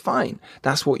 That's fine.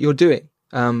 That's what you're doing.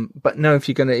 But no, if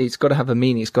you're going to, it's got to have a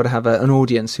meaning. It's got to have an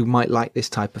audience who might like this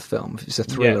type of film. If it's a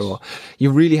thriller, or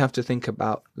you really have to think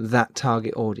about that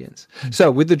target audience. So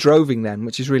with the Droving then,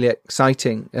 which is really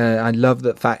exciting. I love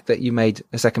the fact that you made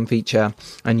a second feature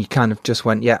and you kind of just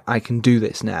went, yeah, I can do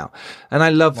this now. And I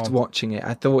loved watching it.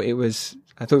 I thought it was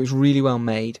really well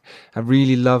made. I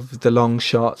really loved the long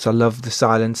shots. I loved the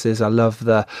silences. I love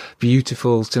the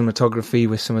beautiful cinematography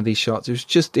with some of these shots.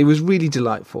 It was really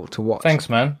delightful to watch. Thanks,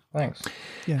 man. Thanks.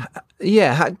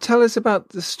 Yeah. Tell us about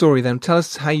the story then. Tell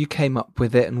us how you came up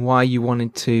with it and why you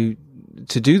wanted to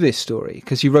do this story,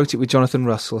 because you wrote it with Jonathan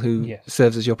Russell, who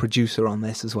serves as your producer on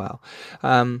this as well.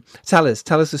 Tell us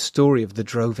the story of the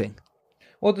Droving.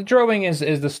 Well, the Droving is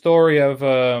the story of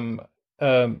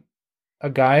a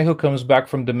guy who comes back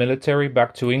from the military,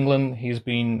 back to England. He's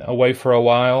been away for a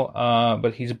while,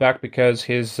 but he's back because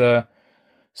his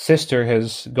sister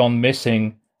has gone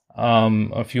missing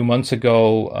a few months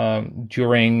ago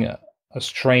during a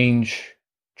strange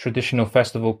traditional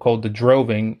festival called the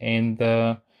Droving in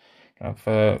the kind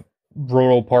of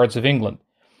rural parts of England.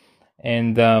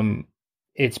 And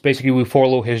it's basically, we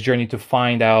follow his journey to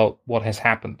find out what has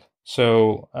happened.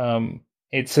 So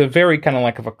it's a very kind of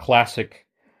like of a classic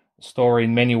story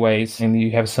in many ways, and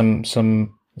you have some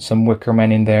Wicker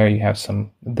Man in there, you have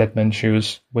some Dead Man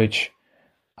Shoes, which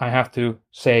I have to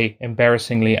say,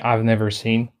 embarrassingly, I've never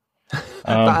seen.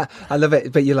 I love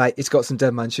it, but you're like, it's got some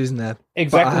Dead Man Shoes in there.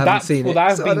 Exactly, that's what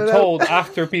I've been told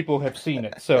after people have seen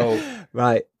it. So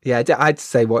right, yeah, I'd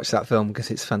say watch that film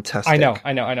because it's fantastic. I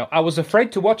know. I was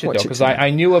afraid to watch it though, because I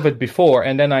knew of it before,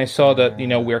 and then I saw that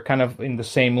we're kind of in the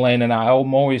same lane, and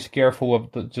I'm always careful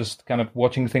of just kind of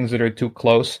watching things that are too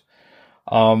close.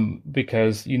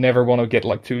 Because you never want to get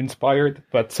like too inspired,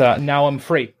 but now I'm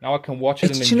free. Now I can watch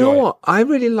it and enjoy. Do you know what? I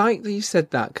really like that you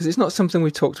said that, because it's not something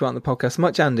we've talked about on the podcast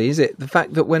much, Andy, is it? The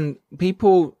fact that when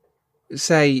people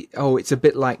say, oh, it's a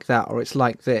bit like that, or it's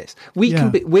like this,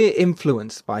 we're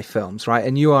influenced by films, right?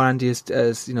 And you are, Andy, as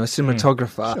a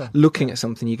cinematographer, looking at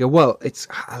something, you go, well,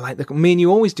 I like me and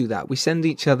you always do that. We send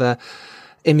each other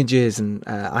images and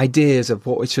ideas of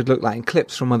what it should look like, and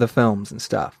clips from other films and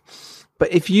stuff.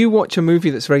 But if you watch a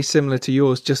movie that's very similar to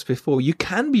yours just before, you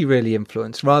can be really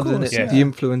influenced, rather than the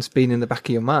influence being in the back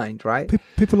of your mind, right?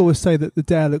 People always say that the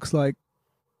dare looks like,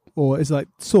 or is like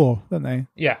Saw, don't they?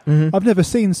 Yeah. Mm-hmm. I've never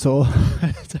seen Saw.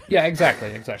 Yeah,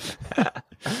 exactly.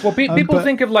 Well, people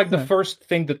think of like the first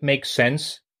thing that makes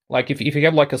sense, Like if you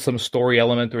have like some story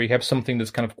element, or you have something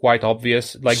that's kind of quite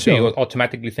obvious, like Sure. you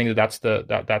automatically think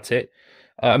that's it.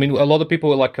 I mean, a lot of people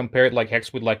would like compare it like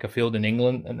Hex with like a field in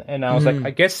England, and I was like,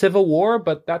 I guess Civil War,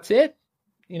 but that's it.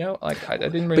 You know, like I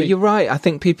didn't really. But you're right. I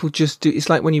think people just do. It's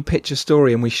like when you pitch a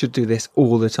story, and we should do this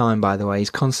all the time, by the way. He's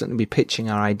constantly be pitching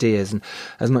our ideas, and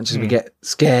as much as we get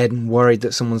scared and worried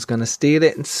that someone's going to steal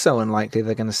it, and so unlikely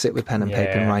they're going to sit with pen and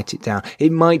paper and write it down.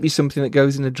 It might be something that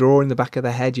goes in a drawer in the back of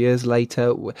their head years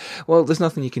later. Well, there's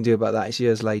nothing you can do about that. It's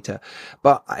years later.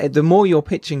 But the more you're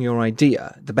pitching your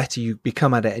idea, the better you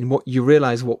become at it, and what you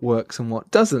realise what works and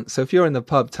what doesn't. So if you're in the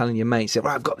pub telling your mates,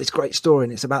 "Well, I've got this great story,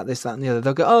 and it's about this, that, and the other,"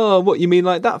 they'll go, "Oh, what you mean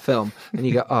like that film?" And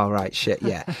you go, "Oh, right, shit,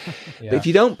 yeah." But if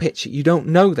you don't pitch it, you don't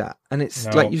know that. And it's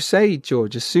like you say,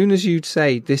 George, as soon as you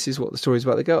say this is what the story's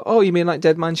about, they go, "Oh, you mean like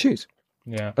Dead Man's Shoes?"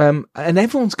 Yeah. And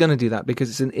everyone's going to do that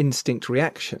because it's an instinct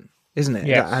reaction, isn't it?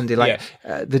 Yes. That Andy, like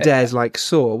the Dare's like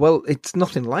Saw. Well, it's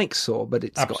nothing like Saw, but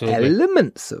it's got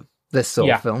elements of the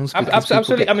Saw films.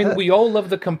 Absolutely. I mean, we all love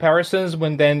the comparisons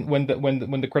when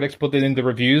the critics put it in the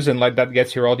reviews, and like that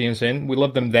gets your audience in. We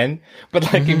love them then,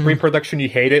 but like in pre-production, you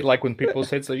hate it. Like when people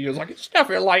say so, you're like, "It's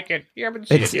nothing like it. You haven't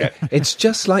seen it yet." It's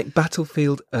just like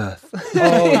Battlefield Earth.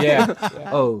 Oh yeah.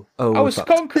 Oh. I was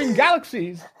conquering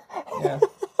galaxies. Yeah.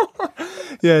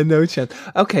 Yeah, no chance.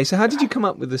 Okay, so how did you come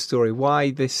up with the story?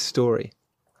 Why this story?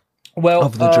 Well,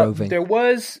 of the Droving? There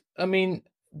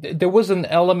was an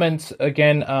element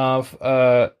again of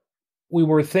we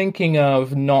were thinking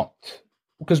of not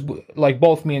because like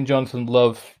both me and Jonathan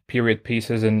love period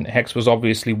pieces, and Hex was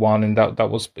obviously one, and that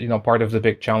was part of the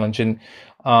big challenge. And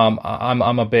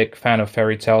I'm a big fan of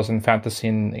fairy tales and fantasy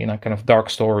and kind of dark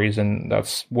stories, and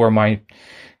that's where my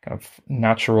kind of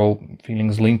natural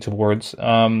feelings lean towards.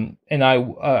 And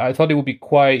I thought it would be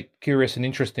quite curious and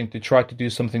interesting to try to do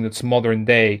something that's modern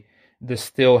day. This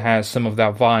still has some of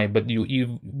that vibe, but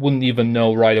you wouldn't even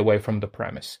know right away from the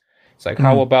premise. It's like,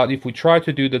 how about if we try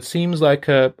to do that seems like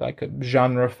a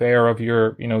genre fare of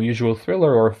your usual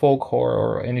thriller or folk horror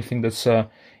or anything that's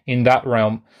in that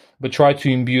realm, but try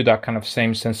to imbue that kind of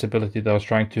same sensibility that I was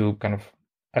trying to kind of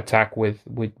attack with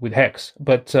Hex,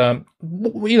 but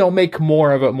make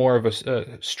more of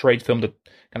a straight film that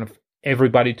kind of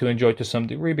everybody to enjoy to some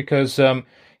degree, because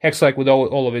Hex, like with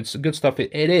all of its good stuff,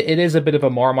 it is a bit of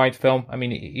a Marmite film. I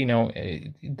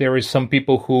mean, there is some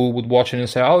people who would watch it and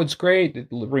say, "Oh, it's great. It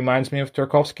reminds me of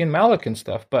Tarkovsky and Malick and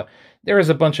stuff." But there is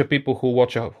a bunch of people who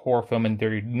watch a horror film and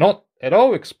they're not at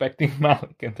all expecting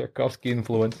Malick and Tarkovsky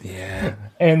influence. Yeah,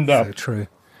 and so true.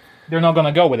 They're not going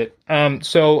to go with it.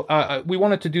 So we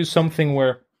wanted to do something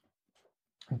where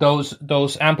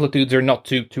those amplitudes are not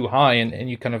too high, and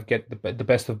you kind of get the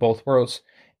best of both worlds.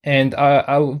 And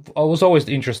I was always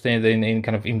interested in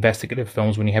kind of investigative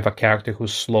films when you have a character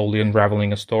who's slowly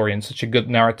unraveling a story, and such a good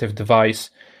narrative device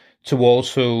to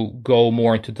also go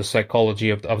more into the psychology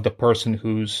of the person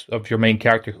of your main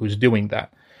character who's doing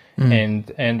that.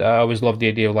 And I always love the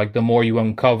idea of like the more you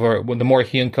uncover, the more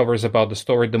he uncovers about the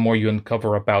story, the more you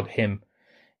uncover about him.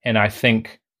 And I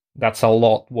think that's a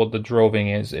lot what the Droving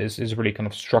is really kind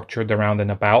of structured around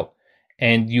and about.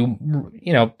 And you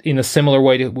in a similar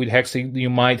way with Hex,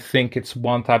 you might think it's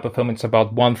one type of film, it's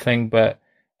about one thing, but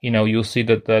you'll see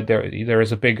that there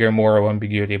is a bigger, more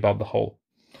ambiguity about the whole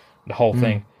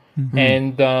thing. Mm-hmm.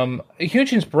 And a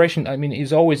huge inspiration, I mean,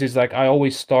 is like I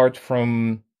always start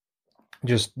from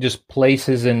just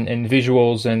places and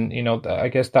visuals, and I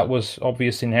guess that was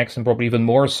obvious in Hex and probably even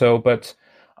more so. But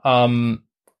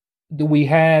we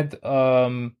had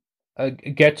a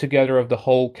get together of the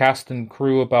whole cast and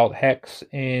crew about Hex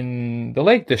in the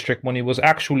Lake District when it was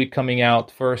actually coming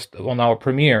out first on our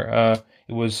premiere.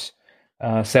 It was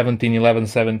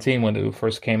 17/11/17 when it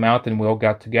first came out, and we all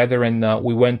got together and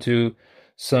we went to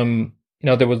some.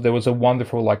 There was a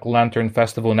wonderful like lantern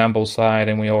festival in Ambleside,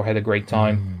 and we all had a great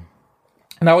time.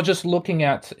 And I was just looking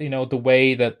at the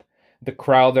way that the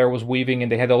crowd there was weaving,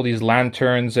 and they had all these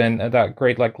lanterns and that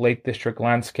great like Lake District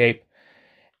landscape,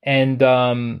 and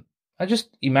I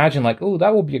just imagine like, oh,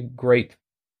 that would be a great,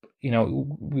 it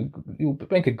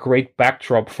would make a great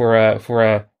backdrop for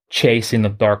a chase in a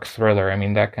dark thriller. I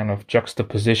mean, that kind of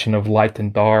juxtaposition of light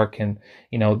and dark, and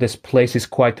this place is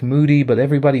quite moody, but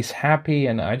everybody's happy,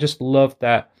 and I just love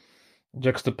that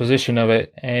juxtaposition of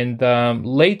it. And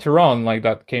later on, like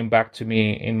that came back to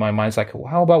me in my mind. It's like,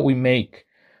 well, how about we make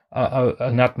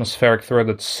an atmospheric thriller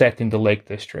that's set in the Lake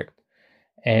District?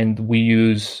 And we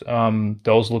use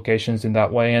those locations in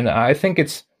that way. And I think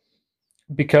it's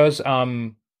because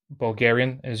I'm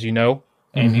Bulgarian, as you know,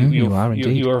 and you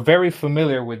are very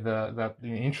familiar with that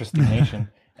interesting nation,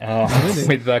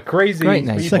 with the crazy great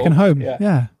nation. Second home.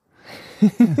 Yeah.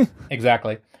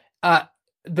 Exactly.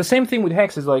 the same thing with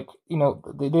Hex is like,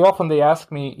 they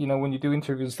ask me, when you do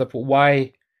interviews and stuff,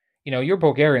 why, you're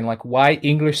Bulgarian, like why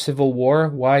English Civil War?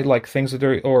 Why like things that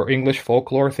are, or English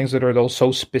folklore, things that are those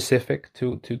so specific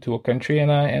to a country?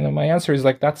 And my answer is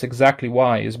like, that's exactly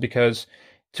why, is because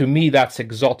to me that's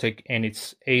exotic and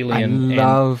it's alien. I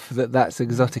love that's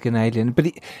exotic and alien, but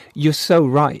you're so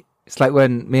right. It's like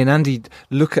when me and Andy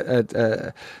look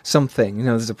at something,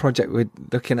 there's a project we're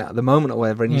looking at the moment or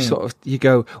whatever, and you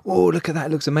go, oh, look at that,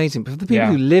 it looks amazing. But for the people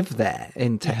who live there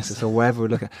in Texas or wherever we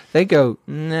look at, they go,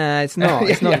 nah, it's not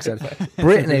exotic.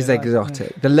 Britain is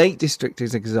exotic. The Lake District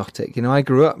is exotic. I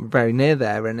grew up very near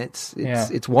there, and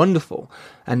it's wonderful.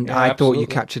 And I thought you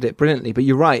captured it brilliantly. But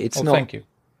you're right, it's not. Thank you.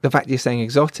 The fact you're saying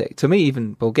exotic, to me,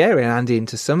 even Bulgarian, Andy,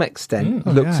 to some extent,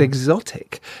 looks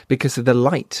exotic because of the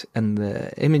light and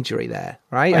the imagery there,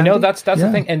 right? I know that's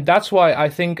the thing, and that's why I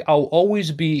think I'll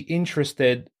always be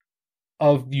interested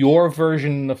of your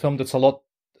version in the film that's a lot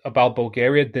about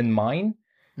Bulgaria than mine,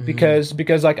 because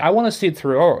like I want to see it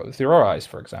through our eyes,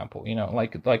 for example.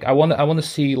 Like I want to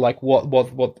see like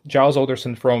what Giles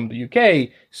Alderson from the UK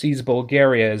sees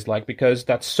Bulgaria as like, because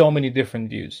that's so many different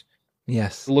views.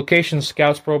 Yes, Location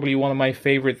Scout's probably one of my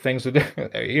favorite things to do,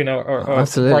 or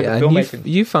absolutely. part of filmmaking. And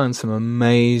you found some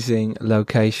amazing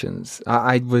locations.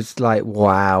 I was like,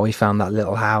 wow, we found that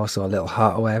little house or little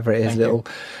hut or whatever it is,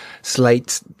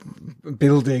 slate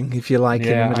building, if you like,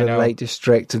 in the middle of the Lake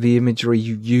District. The imagery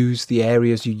you use, the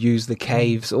areas you use, the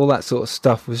caves, all that sort of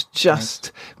stuff was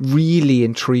just really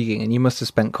intriguing, and you must have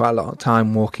spent quite a lot of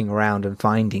time walking around and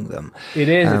finding them. It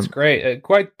is, it's great.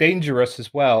 Quite dangerous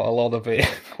as well, a lot of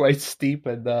it. Quite steep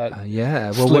and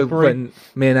slippery. When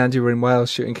me and Andy were in Wales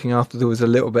shooting King Arthur, there was a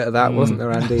little bit of that, wasn't there,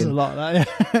 Andy? There's a lot of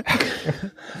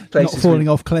that, not falling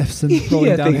off cliffs and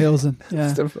rolling down hills and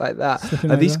stuff like that.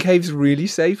 Are these caves really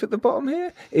safe at the bottom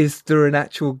here? Is there an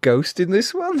actual ghost in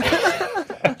this one?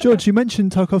 George, you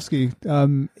mentioned Tarkovsky.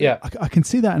 I can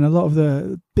see that in a lot of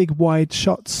the big wide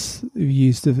shots you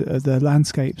used of the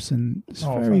landscapes, and it's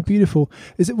very beautiful.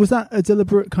 Was that a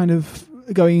deliberate kind of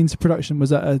going into production?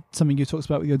 Was that something you talked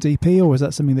about with your DP, or was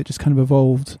that something that just kind of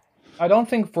evolved? I don't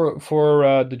think for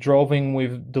the Droving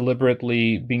we've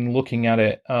deliberately been looking at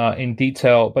it in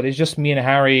detail, but it's just me and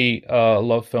Harry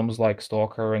love films like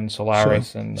Stalker and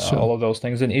Solaris and all of those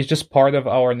things, and it's just part of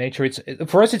our nature.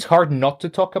 For us, it's hard not to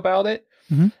talk about it.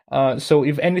 So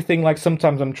if anything, like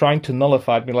sometimes I'm trying to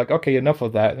nullify it, be like, okay, enough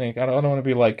of that. Like, I don't want to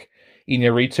be like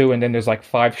Inarritu, and then there's like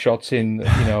 5 shots in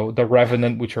The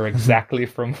Revenant which are exactly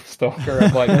from Stalker.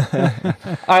 I'm like,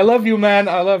 I love you, man,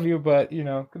 I love you, but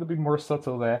could have been more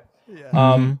subtle there.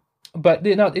 But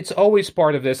it's always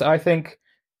part of this. I think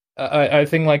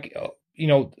like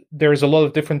there's a lot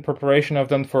of different preparation I've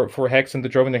done for Hex and the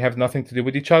Droving. They have nothing to do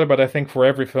with each other, but I think for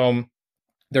every film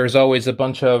there's always a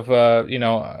bunch of I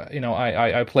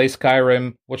play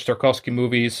Skyrim, watch Tarkovsky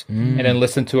movies, and then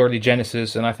listen to early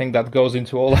Genesis, and I think that goes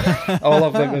into all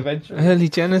of them eventually. Early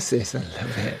Genesis, I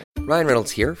love it. Ryan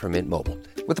Reynolds here from Mint Mobile.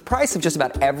 With the price of just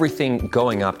about everything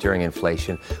going up during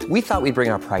inflation, we thought we'd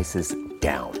bring our prices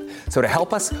down. So to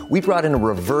help us, we brought in a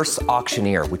reverse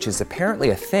auctioneer, which is apparently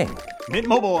a thing. Mint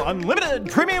Mobile Unlimited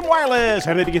Premium Wireless.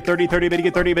 How to get 30, 30, how to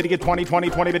get 30, how to get 20,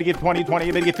 20, 20, how to get 20, 20,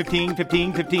 how to get 15,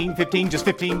 15, 15, 15, just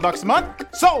 $15 a month?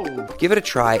 Sold! Give it a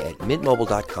try at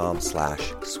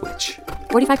mintmobile.com/switch.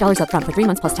 $45 up front for 3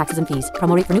 months plus taxes and fees.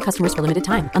 Promo rate for new customers for limited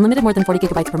time. Unlimited more than 40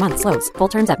 gigabytes per month. Slows full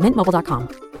terms at mintmobile.com.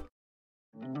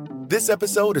 This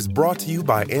episode is brought to you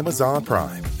by Amazon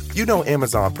Prime. You know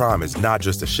Amazon Prime is not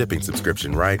just a shipping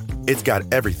subscription, right? It's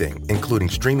got everything, including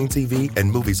streaming TV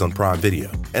and movies on Prime Video.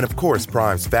 And of course,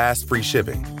 Prime's fast, free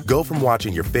shipping. Go from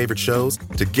watching your favorite shows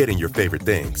to getting your favorite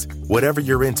things. Whatever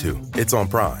you're into, it's on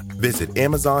Prime. Visit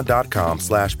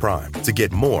Amazon.com/Prime to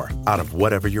get more out of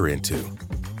whatever you're into.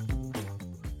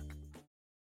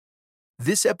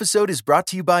 This episode is brought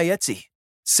to you by Etsy.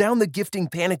 Sound the gifting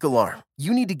panic alarm.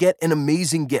 You need to get an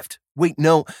amazing gift. Wait,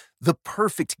 no, the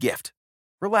perfect gift.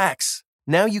 Relax.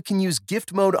 Now you can use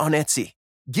gift mode on Etsy.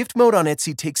 Gift mode on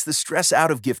Etsy takes the stress out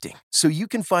of gifting, so you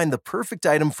can find the perfect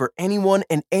item for anyone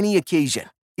and any occasion.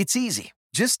 It's easy.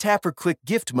 Just tap or click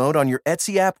gift mode on your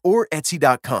Etsy app or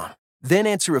Etsy.com. Then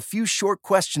answer a few short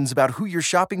questions about who you're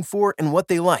shopping for and what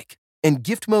they like. And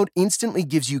gift mode instantly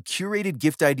gives you curated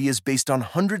gift ideas based on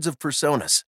hundreds of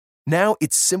personas. Now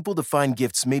it's simple to find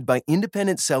gifts made by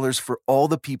independent sellers for all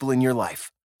the people in your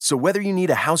life. So whether you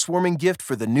need a housewarming gift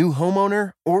for the new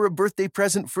homeowner or a birthday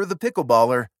present for the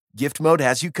pickleballer, Gift Mode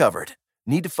has you covered.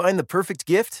 Need to find the perfect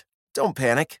gift? Don't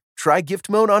panic. Try Gift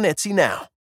Mode on Etsy now.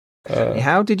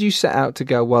 How did you set out to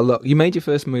go, well, look, you made your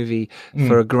first movie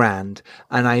for $1,000,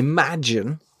 and I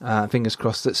imagine, fingers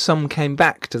crossed, that some came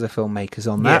back to the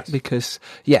filmmakers on that because,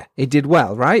 it did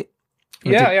well, right?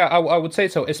 I would say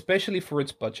so, especially for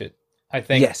its budget. I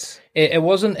think it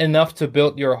wasn't enough to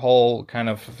build your whole kind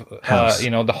of,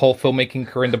 the whole filmmaking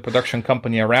career and the production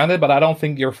company around it, but I don't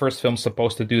think your first film's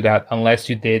supposed to do that unless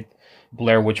you did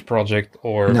Blair Witch Project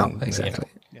or... No, exactly.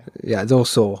 Yeah, it's all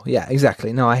Saw. Yeah,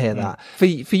 exactly. No, I hear that. For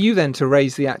you then to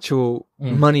raise the actual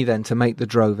money then to make the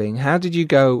Droving, how did you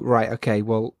go, right, okay,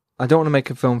 well, I don't want to make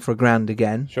a film for $1,000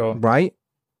 again, right?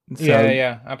 So,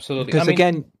 absolutely. Because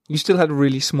again, you still had a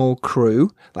really small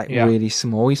crew, really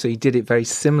small. So you did it very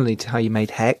similarly to how you made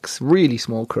Hex, really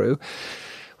small crew.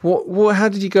 How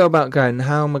did you go about going,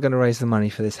 how am I going to raise the money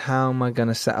for this? How am I going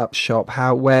to set up shop?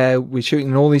 Where we're shooting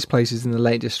in all these places in the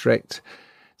Lake District?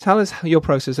 Tell us your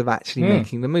process of actually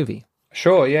making the movie.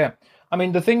 Sure, yeah. I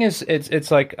mean, the thing is,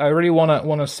 it's like, I really want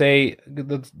to say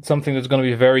something that's going to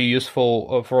be very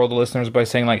useful for all the listeners by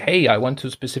saying like, hey, I went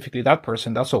to specifically that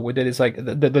person. That's what we did. It's like,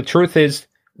 the truth is,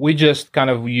 we just kind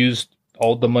of used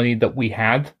all the money that we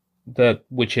had,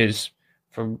 which is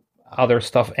from other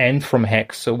stuff and from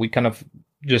Hex. So we kind of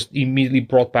just immediately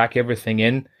brought back everything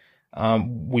in.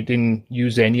 We didn't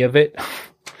use any of it.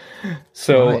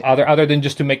 So other than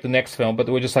just to make the next film, but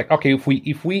we're just like, okay,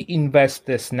 if we invest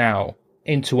this now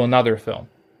into another film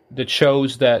that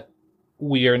shows that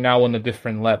we are now on a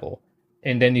different level,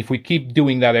 and then if we keep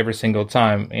doing that every single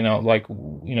time,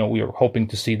 we are hoping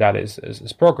to see that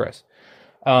as progress.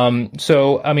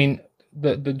 So I mean,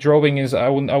 the Droving is, I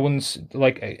wouldn't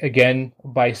like, again,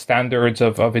 by standards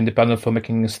of independent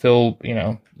filmmaking, is still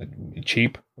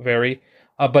cheap, very.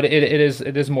 But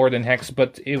it is more than Hex.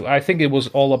 But I think it was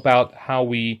all about how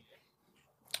we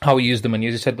use the money.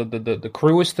 As you said, the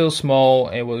crew is still small.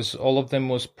 It was, all of them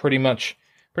was pretty much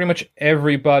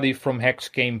everybody from Hex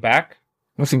came back.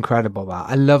 That's incredible. That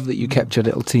I love that you kept your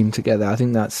little team together. I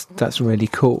think that's really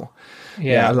cool.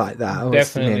 Yeah, I like that.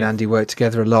 Definitely. Me and Andy work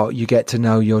together a lot. You get to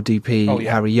know your DP,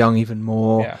 Harry Young, even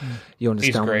more. Yeah. You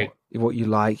understand what you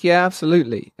like. Yeah,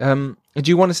 absolutely. Do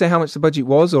you want to say how much the budget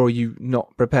was, or are you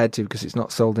not prepared to because it's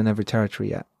not sold in every territory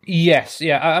yet? Yes,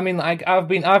 yeah. I mean, I've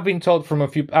been told from a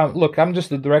few. Look, I'm just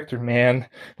the director, man.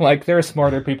 Like, there are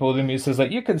smarter people than me. So it's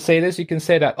like, you can say this, you can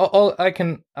say that.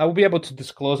 I will be able to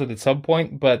disclose it at some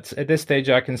point, but at this stage,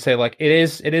 I can say like it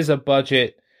is a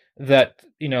budget that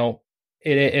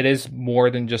it is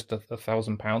more than just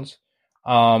 £1,000.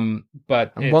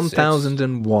 But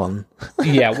 1001.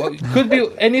 Yeah, well, it could be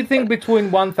anything between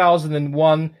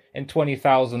 1001 and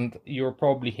 20,000. You're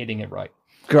probably hitting it right.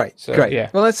 Great, so, great. Yeah.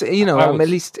 Well, that's at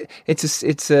least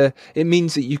it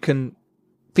means that you can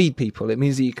feed people. It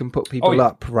means that you can put people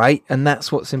up, right? And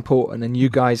that's what's important. And you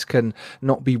guys can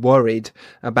not be worried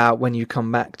about when you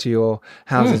come back to your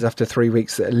houses after 3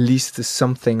 weeks, that at least there's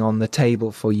something on the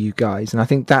table for you guys. And I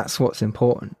think that's what's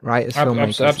important, right? As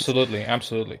filmmakers,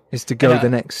 absolutely. Is to go the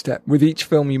next step. With each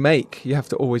film you make, you have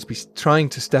to always be trying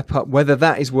to step up, whether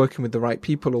that is working with the right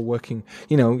people or working,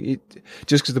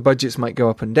 just because the budgets might go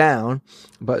up and down,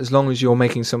 but as long as you're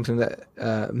making something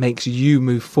that makes you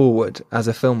move forward as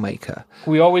a filmmaker.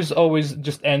 We always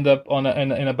just end up in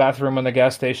a bathroom on a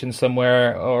gas station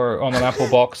somewhere, or on an Apple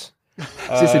box.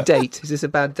 Is this a date? Is this a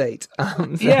bad date?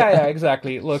 Yeah,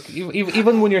 exactly. Look,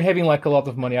 even when you're having like a lot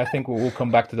of money, I think we'll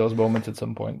come back to those moments at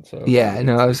some point. So yeah,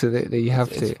 no, absolutely, you have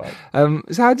to.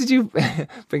 So how did you,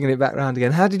 bringing it back around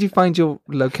again, how did you find your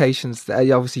locations?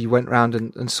 Obviously, you went around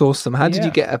and sourced them. How did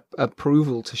you get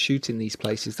approval to shoot in these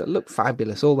places that look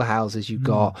fabulous? All the houses you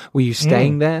got. Were you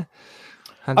staying there?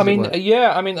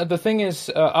 The thing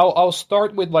is, I'll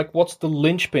start with like what's the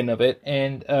linchpin of it,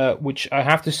 and which I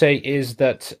have to say is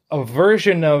that a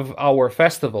version of our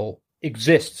festival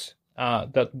exists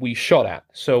that we shot at.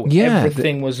 So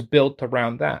everything was built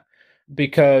around that,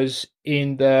 because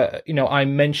I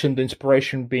mentioned the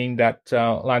inspiration being that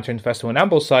Lantern Festival in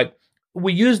Ambleside.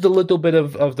 We used a little bit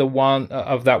of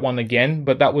that one again,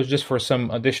 but that was just for some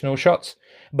additional shots.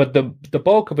 But the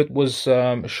bulk of it was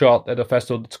shot at a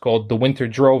festival that's called the Winter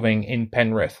Droving in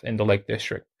Penrith in the Lake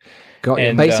District. Got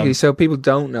you. Basically, so people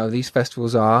don't know, these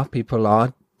festivals people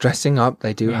are dressing up.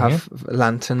 They do have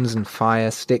lanterns and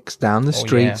fire sticks down the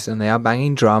streets, and they are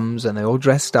banging drums, and they're all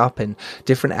dressed up in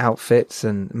different outfits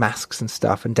and masks and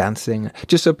stuff, and dancing,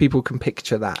 just so people can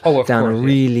picture that down a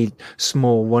really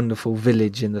small, wonderful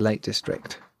village in the Lake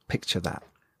District. Picture that.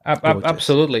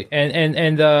 Absolutely.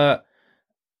 And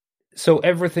so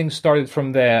everything started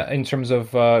from there in terms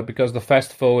of because the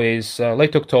festival is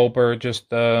late October, just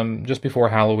before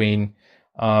Halloween.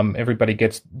 Everybody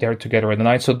gets there together at the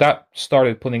night, so that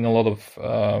started putting a lot of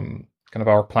kind of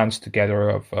our plans together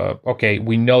of, okay,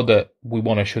 we know that we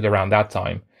want to shoot around that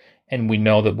time, and we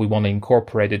know that we want to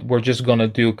incorporate it. We're just going to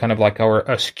do kind of like our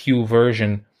askew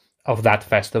version of that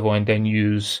festival, and then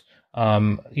use,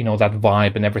 that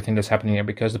vibe and everything that's happening here,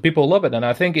 because the people love it. And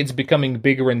I think it's becoming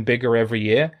bigger and bigger every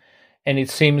year. And it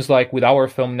seems like with our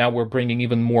film now, we're bringing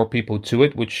even more people to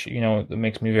it, which, that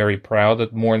makes me very proud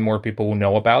that more and more people will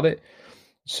know about it.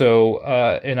 So,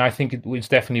 and I think it's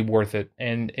definitely worth it.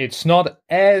 And it's not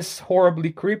as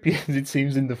horribly creepy as it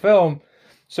seems in the film.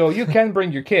 So you can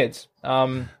bring your kids.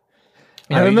 I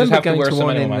remember going to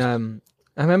one in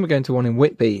I remember going to one in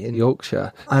Whitby in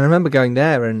Yorkshire. I remember going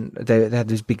there, and they had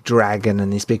this big dragon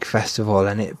and this big festival,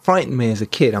 and it frightened me as a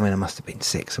kid. I mean, I must have been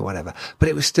 6 or whatever, but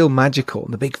it was still magical.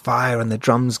 The big fire and the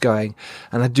drums going,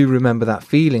 and I do remember that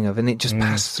feeling of, and it just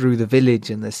passed through the village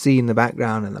and the sea in the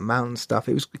background and the mountain stuff.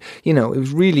 It was, it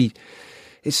was really,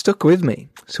 it stuck with me.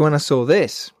 So when I saw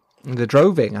this, the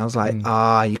Droving, I was like,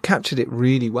 you captured it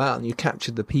really well, and you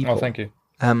captured the people. Oh, thank you.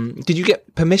 Did you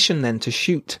get permission then to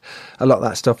shoot a lot of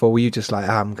that stuff, or were you just like,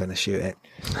 I'm going to shoot it?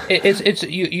 It's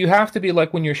you have to be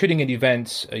like, when you're shooting at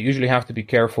events, you usually have to be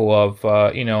careful of,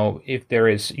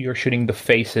 if you're shooting the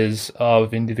faces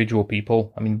of individual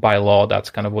people. I mean, by law, that's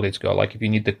kind of what it's got. Like, if you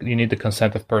need the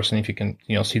consent of person, if you can,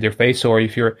 see their face, or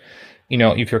if you're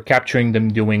capturing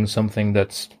them doing something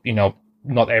that's,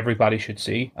 not everybody should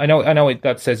see. I know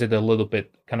that says it a little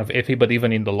bit kind of iffy, but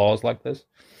even in the laws like this.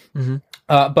 Mm-hmm.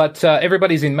 But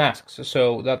everybody's in masks,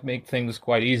 so that makes things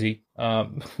quite easy.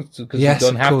 Because you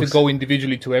don't have to go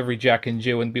individually to every Jack and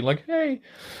Jill and be like, hey,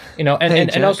 and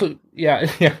also, yeah.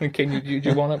 Can you do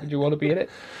you want to be in it?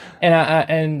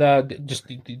 And just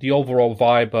the overall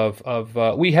vibe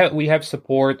of we have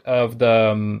support of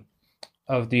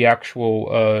the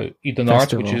actual Eden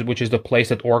Arts, which is the place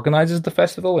that organizes the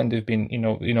festival, and they've been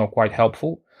quite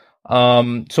helpful.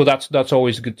 So that's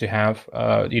always good to have,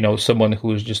 someone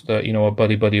who's just a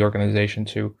buddy organization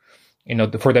to,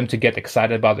 for them to get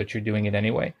excited about that you're doing it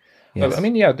anyway. Yes. But, I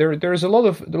mean, yeah, there's a lot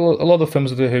of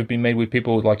films that have been made with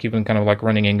people like even kind of like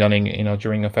running and gunning,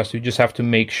 during a festival. You just have to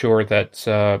make sure that,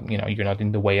 you're not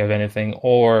in the way of anything,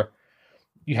 or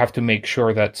you have to make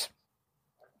sure that,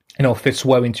 fits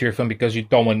well into your film, because you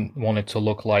don't want it to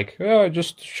look like, I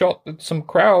just shot at some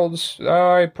crowds,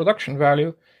 production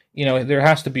value. There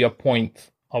has to be a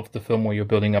point of the film where you're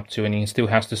building up to, and it still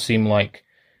has to seem like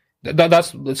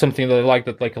that's something that I like,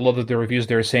 that like a lot of the reviews,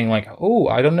 they're saying like, oh,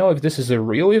 I don't know if this is a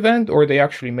real event or they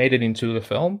actually made it into the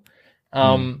film,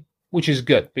 which is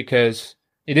good, because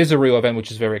it is a real event,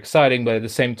 which is very exciting, but at the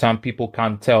same time, people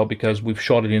can't tell because we've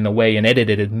shot it in a way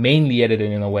and mainly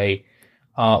edited in a way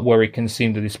where it can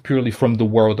seem that it's purely from the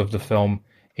world of the film,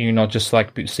 and you're not just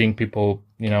like seeing people,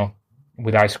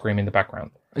 with ice cream in the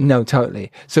background. No,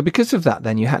 totally. So because of that,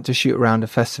 then you had to shoot around a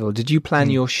festival. Did you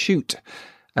plan your shoot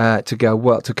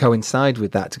to coincide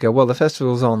with that? To go, well, the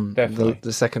festival's on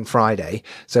the second Friday,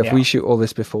 so if we shoot all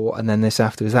this before and then this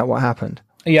after, is that what happened?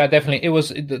 Yeah, definitely. It was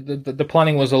the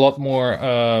planning was a lot more,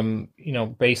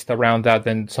 based around that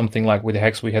than something like with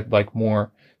HEX. We had like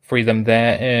more freedom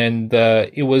there, and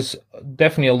it was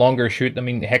definitely a longer shoot. I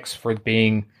mean, HEX, for it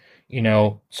being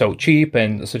so cheap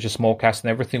and such a small cast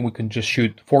and everything, we can just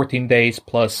shoot 14 days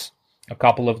plus a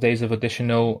couple of days of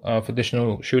additional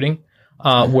shooting.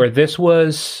 Where this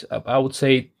was, I would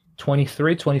say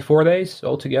 23, 24 days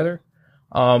altogether.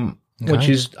 Which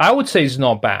is, I would say, is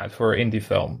not bad for an indie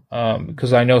film.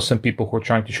 Because I know some people who are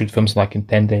trying to shoot films like in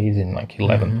 10 days, in like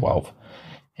 11, 12.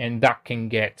 And that can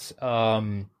get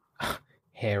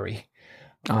hairy.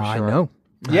 Sure. I know.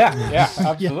 Yeah,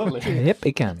 absolutely. Yep,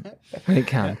 it can.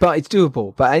 But it's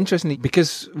doable. But interestingly,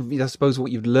 because I suppose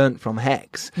what you've learned from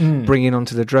HEX, bringing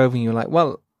onto the Droving, you're like,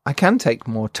 well, I can take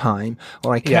more time,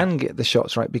 or I can get the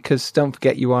shots right, because don't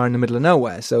forget, you are in the middle of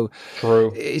nowhere. So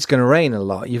true, it's going to rain a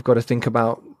lot. You've got to think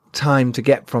about time to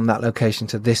get from that location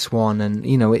to this one. And,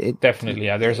 it definitely,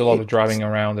 there's a lot of driving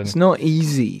around. And it's not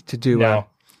easy to do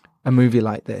a movie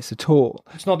like this at all.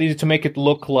 It's not easy to make it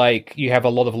look like you have a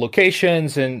lot of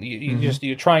locations, and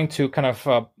you're trying to kind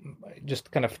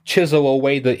of chisel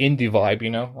away the indie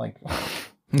vibe, like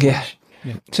yeah.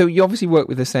 So you obviously work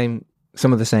with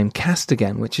some of the same cast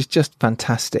again, which is just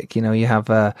fantastic. You have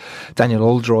Daniel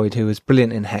Oldroyd, who was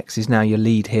brilliant in HEX. He's now your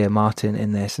lead here, Martin,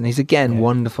 in this, and he's again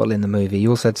wonderful in the movie. You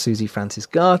also had Susie Francis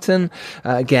Garton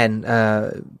again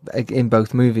in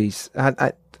both movies.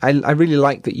 I really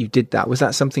like that you did that. Was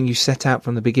that something you set out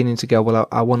from the beginning to go, well,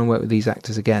 I want to work with these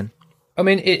actors again? I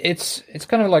mean, it's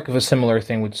kind of like a similar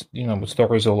thing with with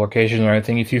stories or locations or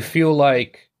anything. If you feel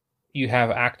like you have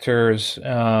actors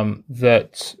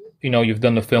that you've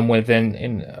done the film with,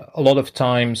 and a lot of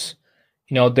times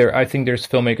I think there's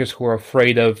filmmakers who are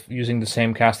afraid of using the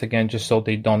same cast again just so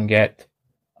they don't get,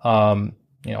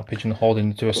 pigeonholed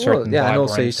into a certain vibe. And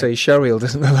also you say Showreel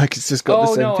doesn't look like it's just got the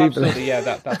same people. Absolutely. Yeah,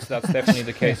 that's definitely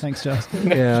the case. Thanks, Justin.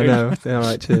 Yeah, I know. All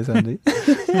right, cheers, Andy.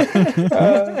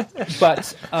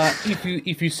 But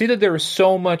if you see that there is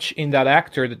so much in that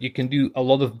actor that you can do a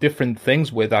lot of different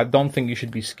things with, I don't think you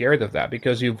should be scared of that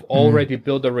because you've already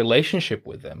built a relationship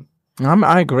with them.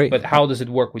 I agree. But how does it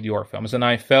work with your films? And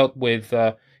I felt with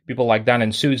people like Dan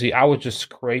and Susie, I was just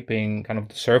scraping kind of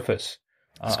the surface.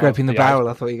 Scraping the barrel,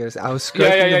 I thought you were going to say. I was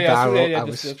scraping the barrel, I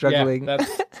was struggling.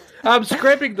 I'm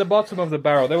scraping the bottom of the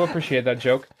barrel. They will appreciate that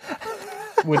joke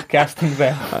with casting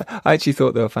them. I actually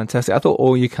thought they were fantastic. I thought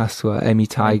all your casts were Amy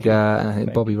Tiger, I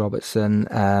think Bobby Robertson,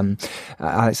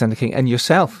 Alexander King, and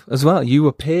yourself as well. You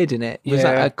appeared in it. Was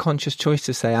that a conscious choice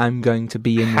to say, I'm going to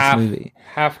be in this movie?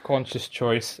 Half conscious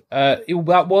choice.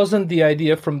 That wasn't the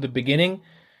idea from the beginning.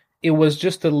 It was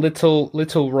just a little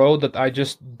role that I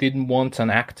just didn't want an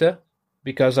actor.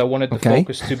 Because I wanted the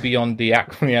focus to be on the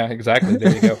act. Yeah, exactly.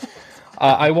 There you go.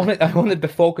 I wanted the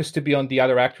focus to be on the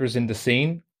other actors in the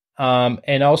scene,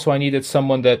 and also I needed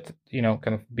someone that kind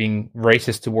of being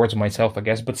racist towards myself, I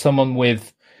guess, but someone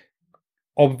with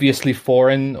obviously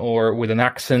foreign or with an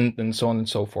accent and so on and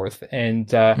so forth.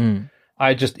 And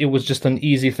it was just an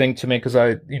easy thing to make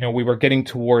because we were getting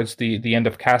towards the end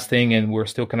of casting and we're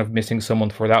still kind of missing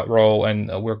someone for that role, and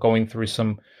we're going through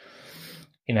some,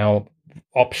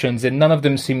 options, and none of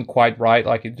them seemed quite right.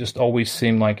 Like it just always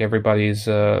seemed like everybody's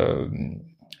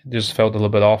just felt a little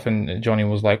bit off. And Johnny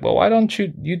was like, "Well, why don't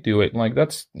you do it? Like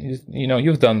that's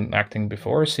you've done acting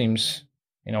before. Seems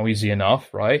easy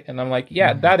enough, right?" And I'm like,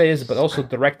 "Yeah, that is, but also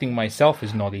directing myself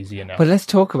is not easy enough." But let's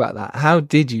talk about that. How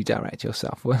did you direct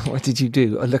yourself? What did you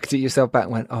do? I looked at yourself back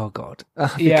and went, "Oh God,"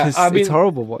 because it's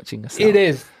horrible watching yourself. It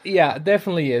is, yeah,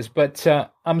 definitely is. But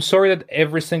I'm sorry that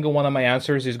every single one of my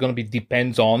answers is going to be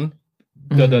depends on.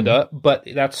 But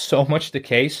that's so much the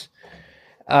case,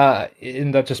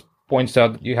 and that just points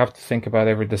out that you have to think about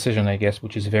every decision, I guess,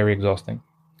 which is very exhausting.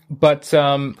 But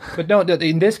no,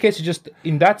 in this case, it's just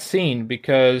in that scene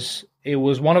because it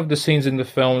was one of the scenes in the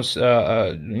films.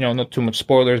 Not too much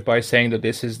spoilers by saying that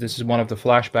this is one of the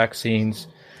flashback scenes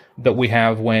that we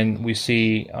have when we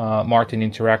see Martin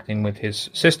interacting with his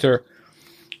sister.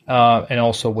 And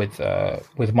also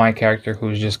with my character,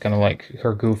 who's just kind of like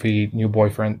her goofy new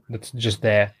boyfriend that's just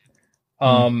there.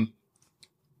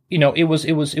 It was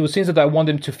scenes that I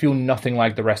wanted him to feel nothing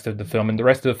like the rest of the film, and the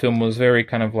rest of the film was very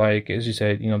kind of like, as you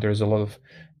said, there's a lot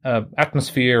of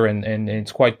atmosphere and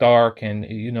it's quite dark, and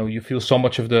you feel so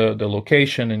much of the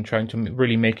location and trying to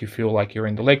really make you feel like you're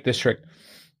in the Lake District.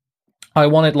 I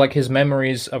wanted like his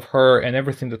memories of her and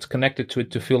everything that's connected to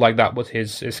it to feel like that was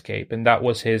his escape, and that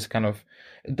was his kind of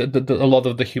a lot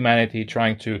of the humanity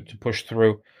trying to push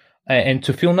through, and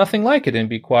to feel nothing like it and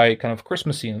be quite kind of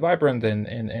Christmassy and vibrant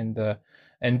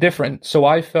and different. So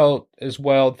I felt as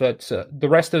well that the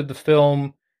rest of the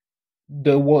film,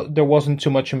 there wasn't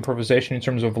too much improvisation in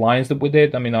terms of lines that we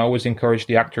did. I mean, I always encourage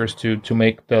the actors to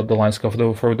make the lines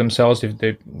comfortable for themselves if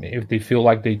they feel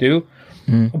like they do.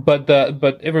 But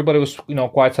everybody was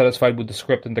quite satisfied with the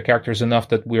script and the characters enough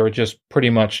that we were just pretty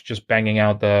much just banging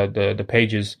out the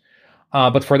pages.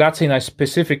 But for that scene, I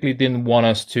specifically didn't want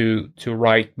us to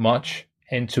write much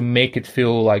and to make it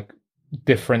feel like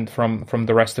different from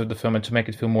the rest of the film and to make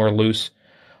it feel more loose.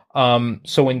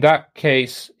 So in that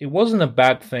case, it wasn't a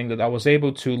bad thing that I was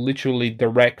able to literally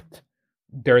direct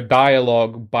their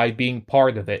dialogue by being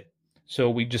part of it. So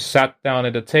we just sat down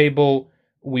at a table,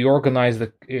 we organized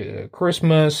the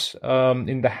Christmas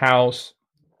in the house.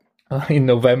 In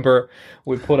November,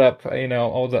 we put up,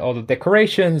 all the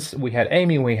decorations. We had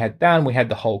Amy, we had Dan, we had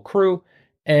the whole crew,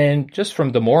 and just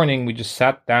from the morning, we just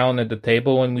sat down at the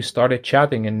table and we started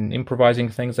chatting and improvising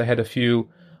things. I had a few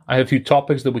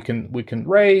topics that we can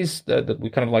raise that we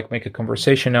kind of like make a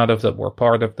conversation out of that were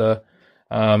part of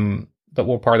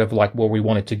like what we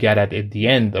wanted to get at the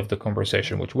end of the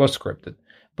conversation, which was scripted,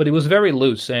 but it was very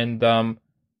loose and.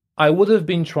 I would have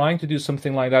been trying to do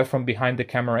something like that from behind the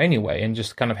camera anyway and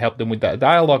just kind of help them with that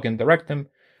dialogue and direct them.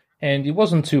 And it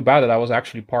wasn't too bad that I was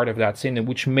actually part of that scene,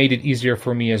 which made it easier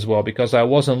for me as well, because I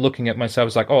wasn't looking at myself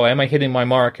as like, oh, am I hitting my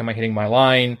mark? Am I hitting my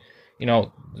line?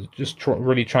 Just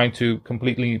really trying to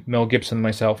completely Mel Gibson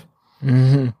myself.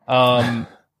 Mm-hmm.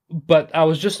 But I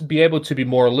was just be able to be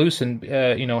more loose and,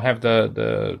 have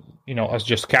the us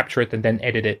just capture it and then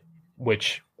edit it,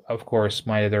 which... Of course,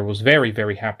 my editor was very,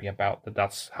 very happy about that.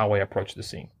 That's how I approached the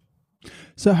scene.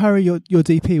 So, Harry, your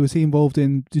DP, was he involved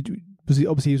in? He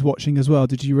was watching as well?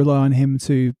 Did you rely on him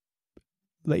to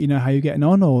let you know how you're getting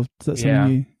on, or is that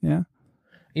something you? Yeah.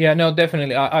 Yeah, no,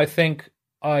 definitely. I think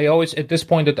I always, at this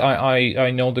point, that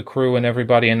I know the crew and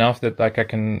everybody enough that like I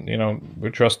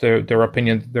can, trust their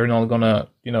opinion. They're not gonna,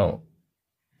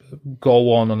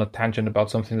 go on a tangent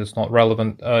about something that's not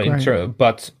relevant.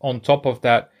 But on top of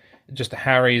that, just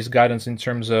Harry's guidance in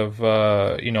terms of,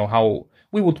 how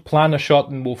we would plan a shot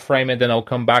and we'll frame it, then I'll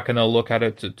come back and I'll look at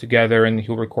it together, and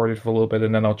he'll record it for a little bit,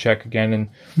 and then I'll check again and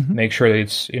make sure that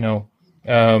it's,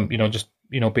 just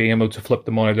being able to flip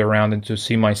the monitor around and to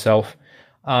see myself.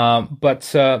 But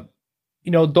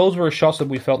those were shots that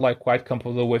we felt like quite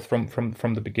comfortable with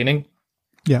from the beginning.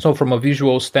 Yeah. So from a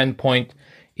visual standpoint,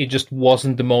 it just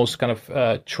wasn't the most kind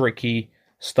of tricky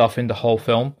stuff in the whole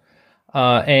film.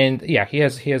 And yeah, he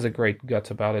has a great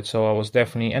gut about it. So I was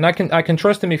definitely, and I can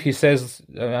trust him if he says.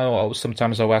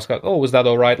 Sometimes I'll ask, "Oh, was that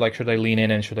all right? Like, should I lean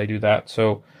in and should I do that?"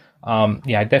 So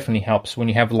it definitely helps when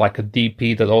you have like a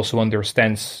DP that also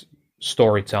understands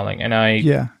storytelling. And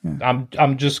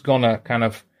I'm just gonna kind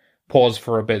of pause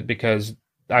for a bit because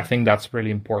I think that's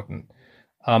really important.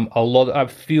 I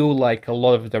feel like a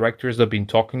lot of directors I've been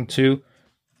talking to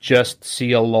just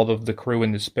see a lot of the crew,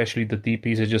 and especially the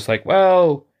DPs, are just like,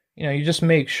 well, you just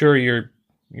make sure you're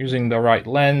using the right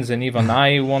lens, and even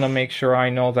I want to make sure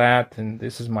I know that, and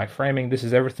this is my framing, this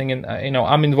is everything, and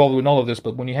I'm involved in all of this.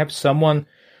 But when you have someone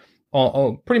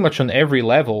pretty much on every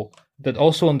level that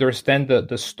also understand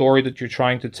the story that you're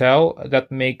trying to tell,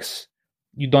 that makes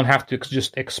you don't have to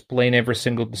just explain every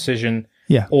single decision.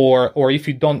 Yeah. Or if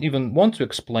you don't even want to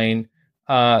explain,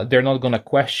 they're not going to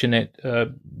question it,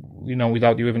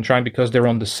 without you even trying, because they're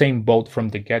on the same boat from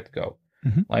the get-go.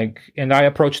 And I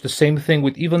approached the same thing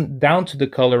with even down to the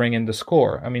coloring and the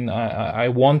score. I mean, I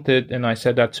wanted, and I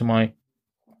said that to my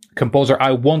composer,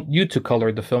 I want you to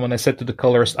color the film. And I said to the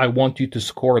colorist, I want you to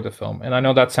score the film. And I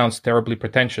know that sounds terribly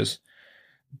pretentious,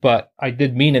 but I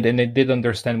did mean it, and they did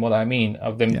understand what I mean,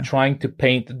 of them trying to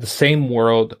paint the same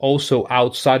world also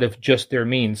outside of just their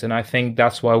means. And I think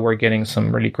that's why we're getting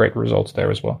some really great results there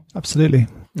as well. Absolutely.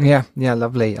 Yeah,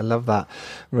 lovely. I love that.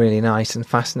 Really nice and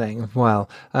fascinating as well.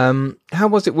 How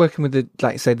was it working with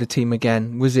the team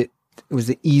again? Was it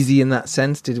easy in that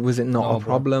sense? Was it not a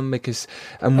problem? Because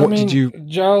did you,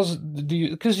 Giles?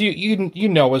 Because you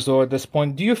know as though at this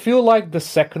point, do you feel like the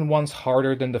second one's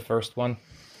harder than the first one?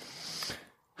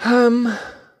 It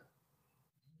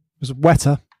was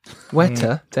wetter,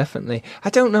 definitely.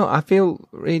 I don't know. I feel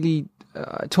really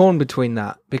torn between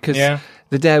that, because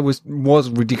The Dare was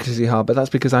ridiculously hard, but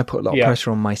that's because I put a lot of pressure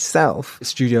on myself,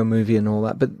 studio movie and all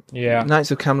that. But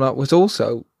Knights of Camelot was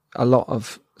also a lot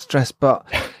of stress, but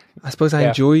I suppose I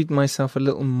enjoyed myself a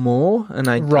little more, and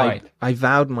I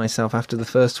vowed myself after the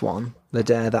first one, The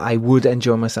Dare, that I would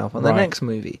enjoy myself on the next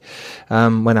movie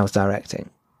when I was directing.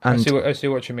 And I see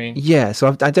what you mean. Yeah, so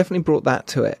I definitely brought that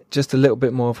to it. Just a little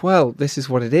bit more of, well, this is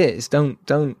what it is. Don't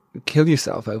kill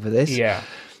yourself over this. Yeah.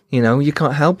 You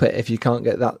can't help it if you can't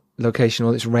get that location,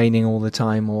 or it's raining all the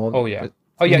time, or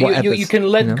you can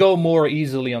let go more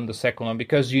easily on the second one,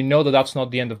 because you know that's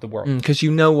not the end of the world. Because you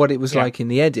know what it was like in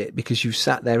the edit, because you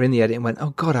sat there in the edit and went,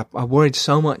 oh God, I worried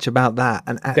so much about that.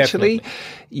 And actually,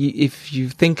 if you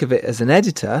think of it as an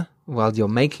editor while you're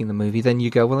making the movie, then you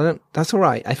go, well, that's all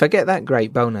right. If I get that,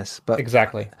 great, bonus. But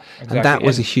exactly. And that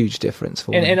was a huge difference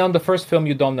for me. And on the first film,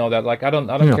 you don't know that. Like, I don't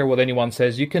care what anyone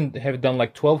says. You can have done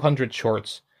like 1,200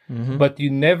 shorts, but you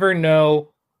never know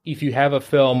if you have a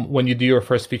film when you do your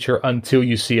first feature until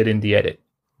you see it in the edit.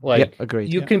 Like,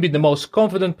 agreed. You can be the most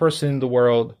confident person in the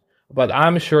world, but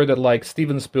I'm sure that like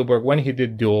Steven Spielberg, when he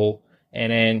did Duel,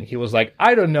 and then he was like,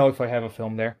 I don't know if I have a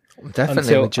film there.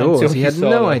 Definitely with Jaws, he had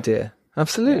no idea.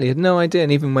 Absolutely, had no idea.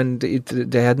 And even when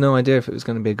they had no idea if it was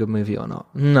going to be a good movie or not.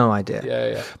 No idea.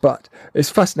 Yeah. But it's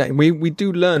fascinating. We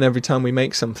do learn every time we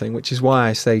make something, which is why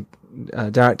I say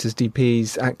directors,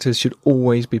 DPs, actors should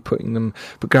always be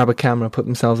grab a camera, put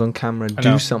themselves on camera,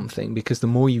 do something, because the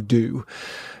more you do,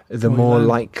 the more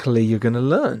likely you're going to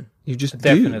learn. You just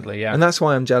definitely, do. And that's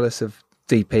why I'm jealous of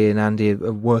DP and Andy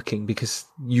are working, because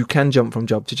you can jump from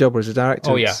job to job, whereas a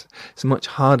director, it's much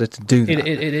harder to do that.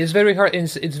 It is very hard.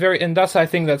 It's very, and that's, I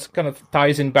think that's kind of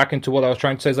ties in back into what I was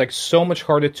trying to say. It's like so much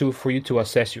harder for you to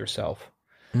assess yourself.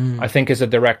 I think as a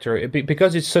director,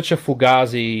 because it's such a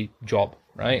fugazi job,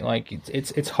 right? Like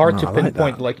it's hard to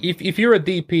pinpoint. Like if you're a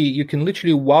DP, you can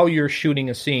literally, while you're shooting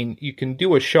a scene, you can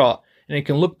do a shot and you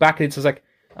can look back at it. It's like,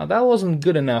 oh, that wasn't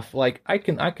good enough. Like I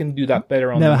can do that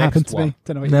better on the next one.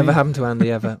 Never happened to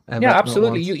Andy ever. Yeah,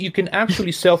 absolutely. You can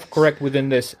actually self-correct within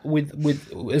this.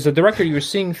 With as a director, you're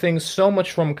seeing things so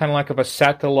much from kind of like a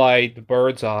satellite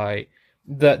bird's eye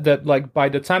that like by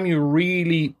the time you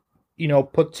really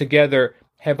put together,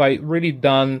 have I really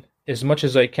done as much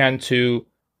as I can to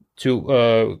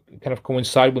kind of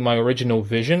coincide with my original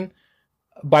vision?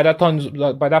 by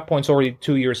that point, already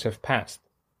 2 years have passed.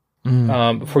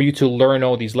 For you to learn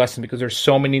all these lessons, because there's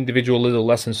so many individual little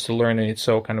lessons to learn, and it's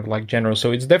so kind of like general.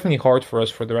 So it's definitely hard for us,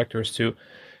 for directors, to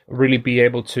really be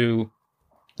able to,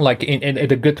 like, in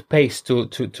at a good pace to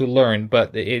learn.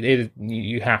 But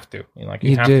you have to,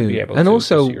 you have to be able. And to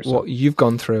also see yourself. what you've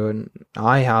gone through, and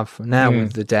I have now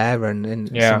with the Dare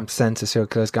and some sense of Serial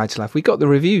Killer's Guide to Life. We got the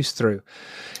reviews through.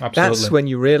 Absolutely. That's when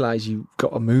you realise you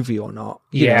got a movie or not.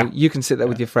 You know, you can sit there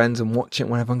with your friends and watch it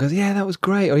when everyone goes, yeah, that was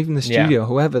great. Or even the studio,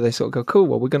 whoever, they sort of go, cool,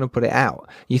 well, we're going to put it out.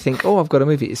 You think, oh, I've got a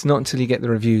movie. It's not until you get the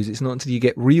reviews. It's not until you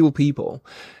get real people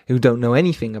who don't know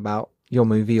anything about your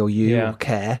movie or you or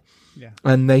care. Yeah.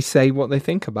 And they say what they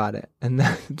think about it. And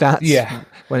that's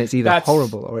when it's either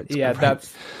horrible or it's great.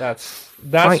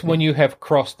 That's when you have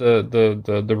crossed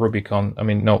the Rubicon. I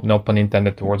mean, no pun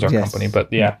intended towards our company, but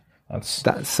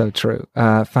that's so true.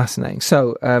 Fascinating.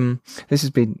 So this has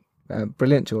been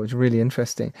brilliant, George. Really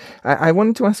interesting. I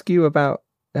wanted to ask you about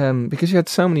because you had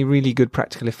so many really good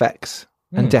practical effects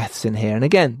and deaths in here. And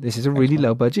again, this is a really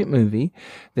low budget movie.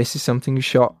 This is something you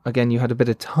shot. Again, you had a bit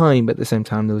of time, but at the same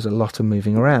time, there was a lot of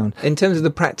moving around. In terms of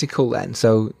the practical, then,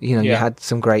 so you had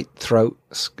some great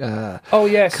throats, cuts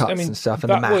and stuff, and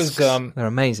the masks. They're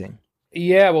amazing.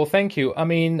 Yeah, well, thank you. I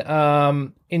mean,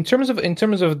 in terms of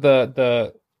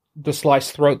the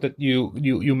sliced throat that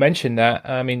you mentioned, that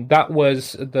I mean, that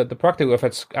was the practical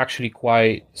effects actually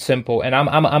quite simple, and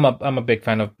I'm a big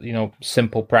fan of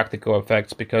simple practical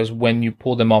effects, because when you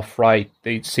pull them off right,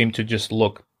 they seem to just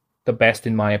look the best,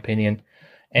 in my opinion.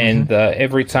 And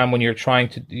every time when you're trying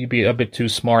to be a bit too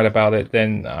smart about it,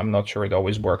 then I'm not sure it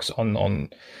always works on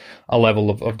a level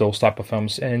of those type of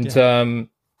films. And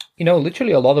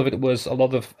literally a lot of it was a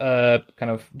lot of kind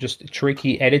of just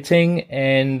tricky editing,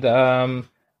 and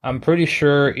I'm pretty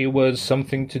sure it was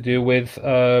something to do with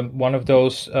one of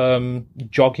those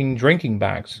jogging drinking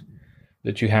bags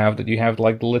that you have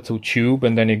like the little tube,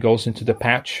 and then it goes into the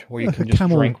patch where you can just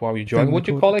drink while you're jogging. What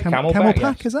do you call it? Camel pack?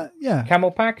 Yes. Is that? Yeah.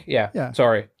 Camel pack? Yeah.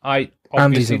 Sorry. I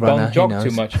Andy's obviously don't jog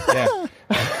too much. Yeah.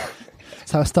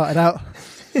 That's how I started out.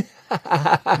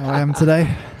 How I am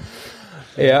today.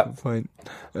 Yeah. Good point.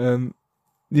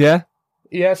 Yeah.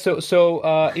 Yeah,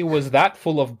 so it was that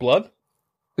full of blood.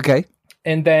 Okay.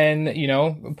 And then,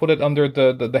 put it under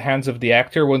the hands of the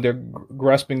actor when they're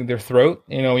grasping their throat.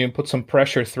 You put some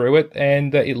pressure through it,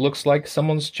 and it looks like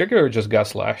someone's jugular just got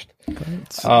slashed.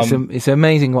 It's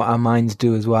amazing what our minds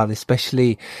do as well,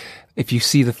 especially if you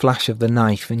see the flash of the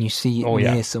knife and you see it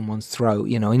near someone's throat.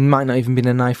 It might not even be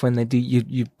a knife when they do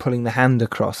you're pulling the hand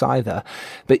across either,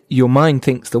 but your mind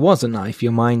thinks there was a knife.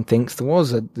 Your mind thinks there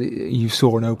was you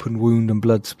saw an open wound and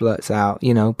blood splurts out.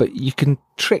 But you can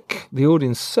trick the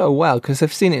audience so well because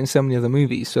they've seen it in so many other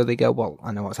movies, so they go, well,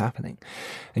 I know what's happening,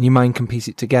 and your mind can piece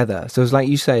it together. So it's like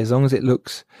you say, as long as it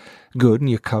looks good and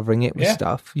you're covering it with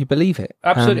stuff, you believe it.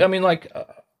 Absolutely. I mean, like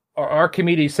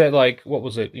Archimedes said, like, what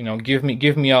was it? Give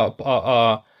me a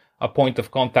point of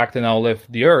contact and I'll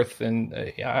lift the earth. And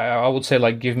I would say,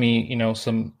 like, give me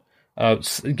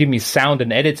give me sound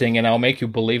and editing and I'll make you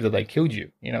believe that I killed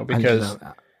you. Because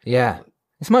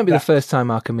this might be the first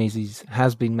time Archimedes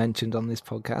has been mentioned on this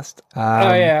podcast.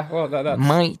 Well, that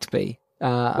might be.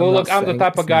 Look, I'm the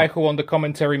type of guy who on the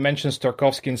commentary mentions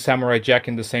Tarkovsky and Samurai Jack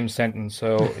in the same sentence.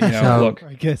 So, look.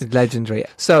 It's legendary.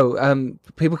 So,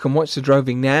 people can watch The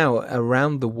Droving now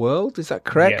around the world. Is that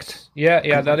correct? Yes.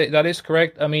 Yeah, that is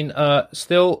correct. I mean,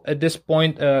 still at this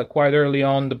point, quite early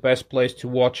on, the best place to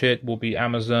watch it will be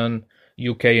Amazon,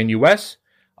 UK and US.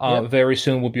 Very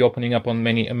soon we'll be opening up on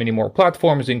many more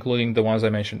platforms, including the ones I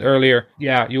mentioned earlier.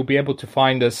 Yeah, you'll be able to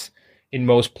find us in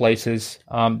most places.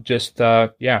 Just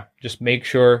make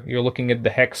sure you're looking at the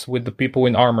hex with the people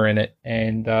in armor in it,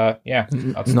 and that's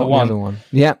not the one. The other one.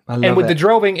 Yeah, I love and with it. The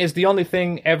Droving is the only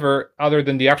thing ever other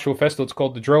than the actual festival. It's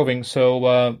called The Droving,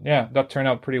 so that turned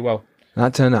out pretty well.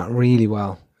 That turned out really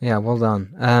well. Yeah, well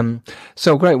done.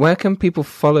 So great. Where can people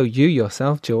follow you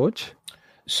yourself, George?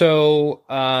 So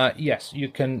yes, you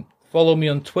can follow me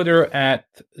on Twitter at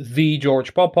the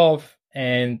George Popov.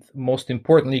 And most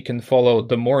importantly, you can follow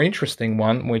the more interesting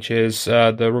one, which is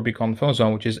the Rubicon Film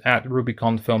Zone, which is at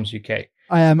Rubicon Films UK.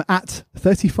 I am at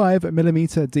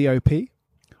 35mm DOP,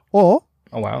 or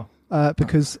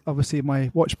because obviously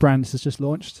my watch brand has just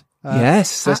launched.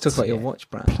 Yes, let's talk about your watch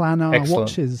brand. Planar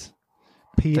Watches.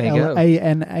 PLANA.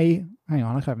 Hang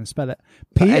on, I can't even spell it.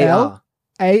 PLANAR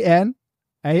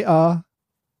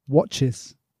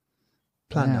Watches.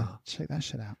 Planar. Yeah, check that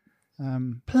shit out.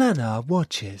 Planar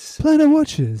Watches. Planar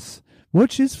Watches.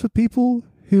 Watches for people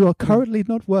who are currently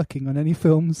not working on any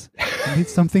films I need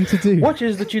something to do.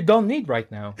 Watches that you don't need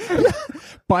right now.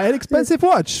 Buy an expensive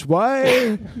watch.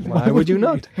 Why? Why would you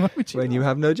not? Why would you When not? you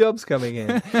have no jobs coming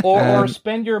in. Or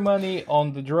spend your money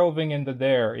on the Droving and the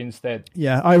Dare instead.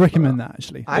 Yeah, I recommend that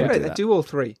actually. I Yeah, rate do that. that. Do all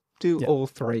three. Do all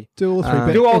three. Do all three.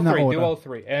 but Do all in that three. order. Do all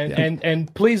three.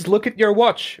 And please look at your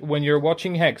watch when you're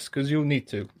watching Hex, because you'll need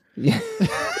to. Yeah.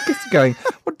 It's going,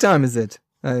 what time is it?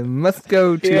 I must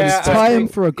go to... It's time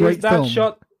for a great is that film.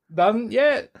 shot done?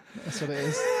 Yeah. That's what it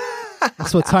is.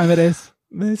 That's what time it is.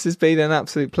 This has been an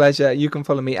absolute pleasure. You can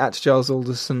follow me at Giles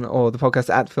Alderson or the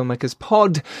podcast at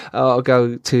FilmmakersPod, or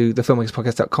go to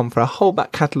thefilmmakerspodcast.com for a whole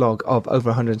back catalogue of over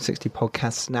 160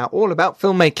 podcasts now, all about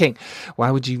filmmaking.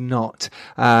 Why would you not?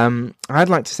 I'd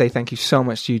like to say thank you so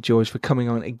much to you, George, for coming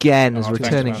on again as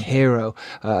returning hero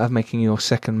of making your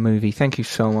second movie. Thank you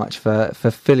so much for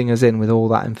filling us in with all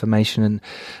that information and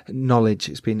knowledge.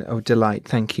 It's been a delight.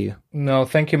 Thank you. No,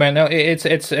 thank you, man. No,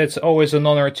 it's always an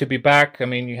honor to be back. I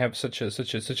mean, you have such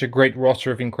a great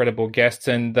roster of incredible guests,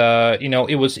 and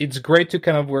it's great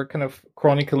to we're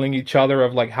chronicling each other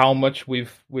of like how much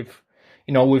we've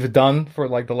done for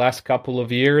like the last couple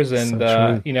of years, and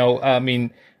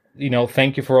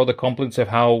thank you for all the compliments of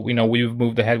how we've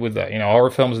moved ahead with our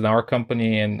films and our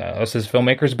company and us as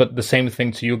filmmakers. But the same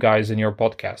thing to you guys in your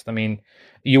podcast. I mean,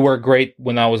 you were great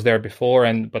when I was there before,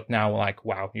 but now like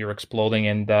wow, you're exploding,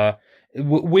 and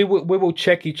we will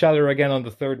check each other again on the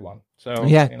third one. So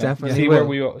yeah, definitely see where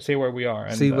we are, and see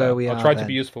where we are. I'll try then. to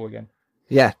be useful again.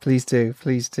 Yeah, please do.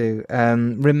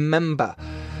 Remember,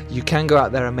 you can go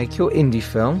out there and make your indie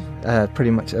film,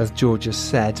 pretty much as George just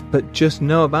said, but just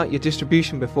know about your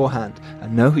distribution beforehand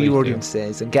and know who your audience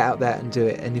is, and get out there and do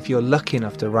it. And if you're lucky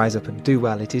enough to rise up and do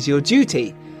well, it is your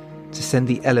duty to send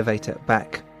the elevator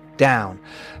back down.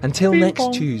 Until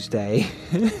next Tuesday.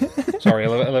 Sorry,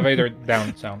 elevator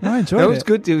down sound. I enjoyed it. It was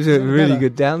good. It was a really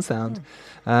good down sound.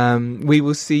 We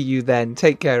will see you then.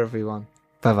 Take care, everyone.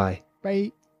 Bye-bye.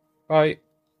 Bye. Bye.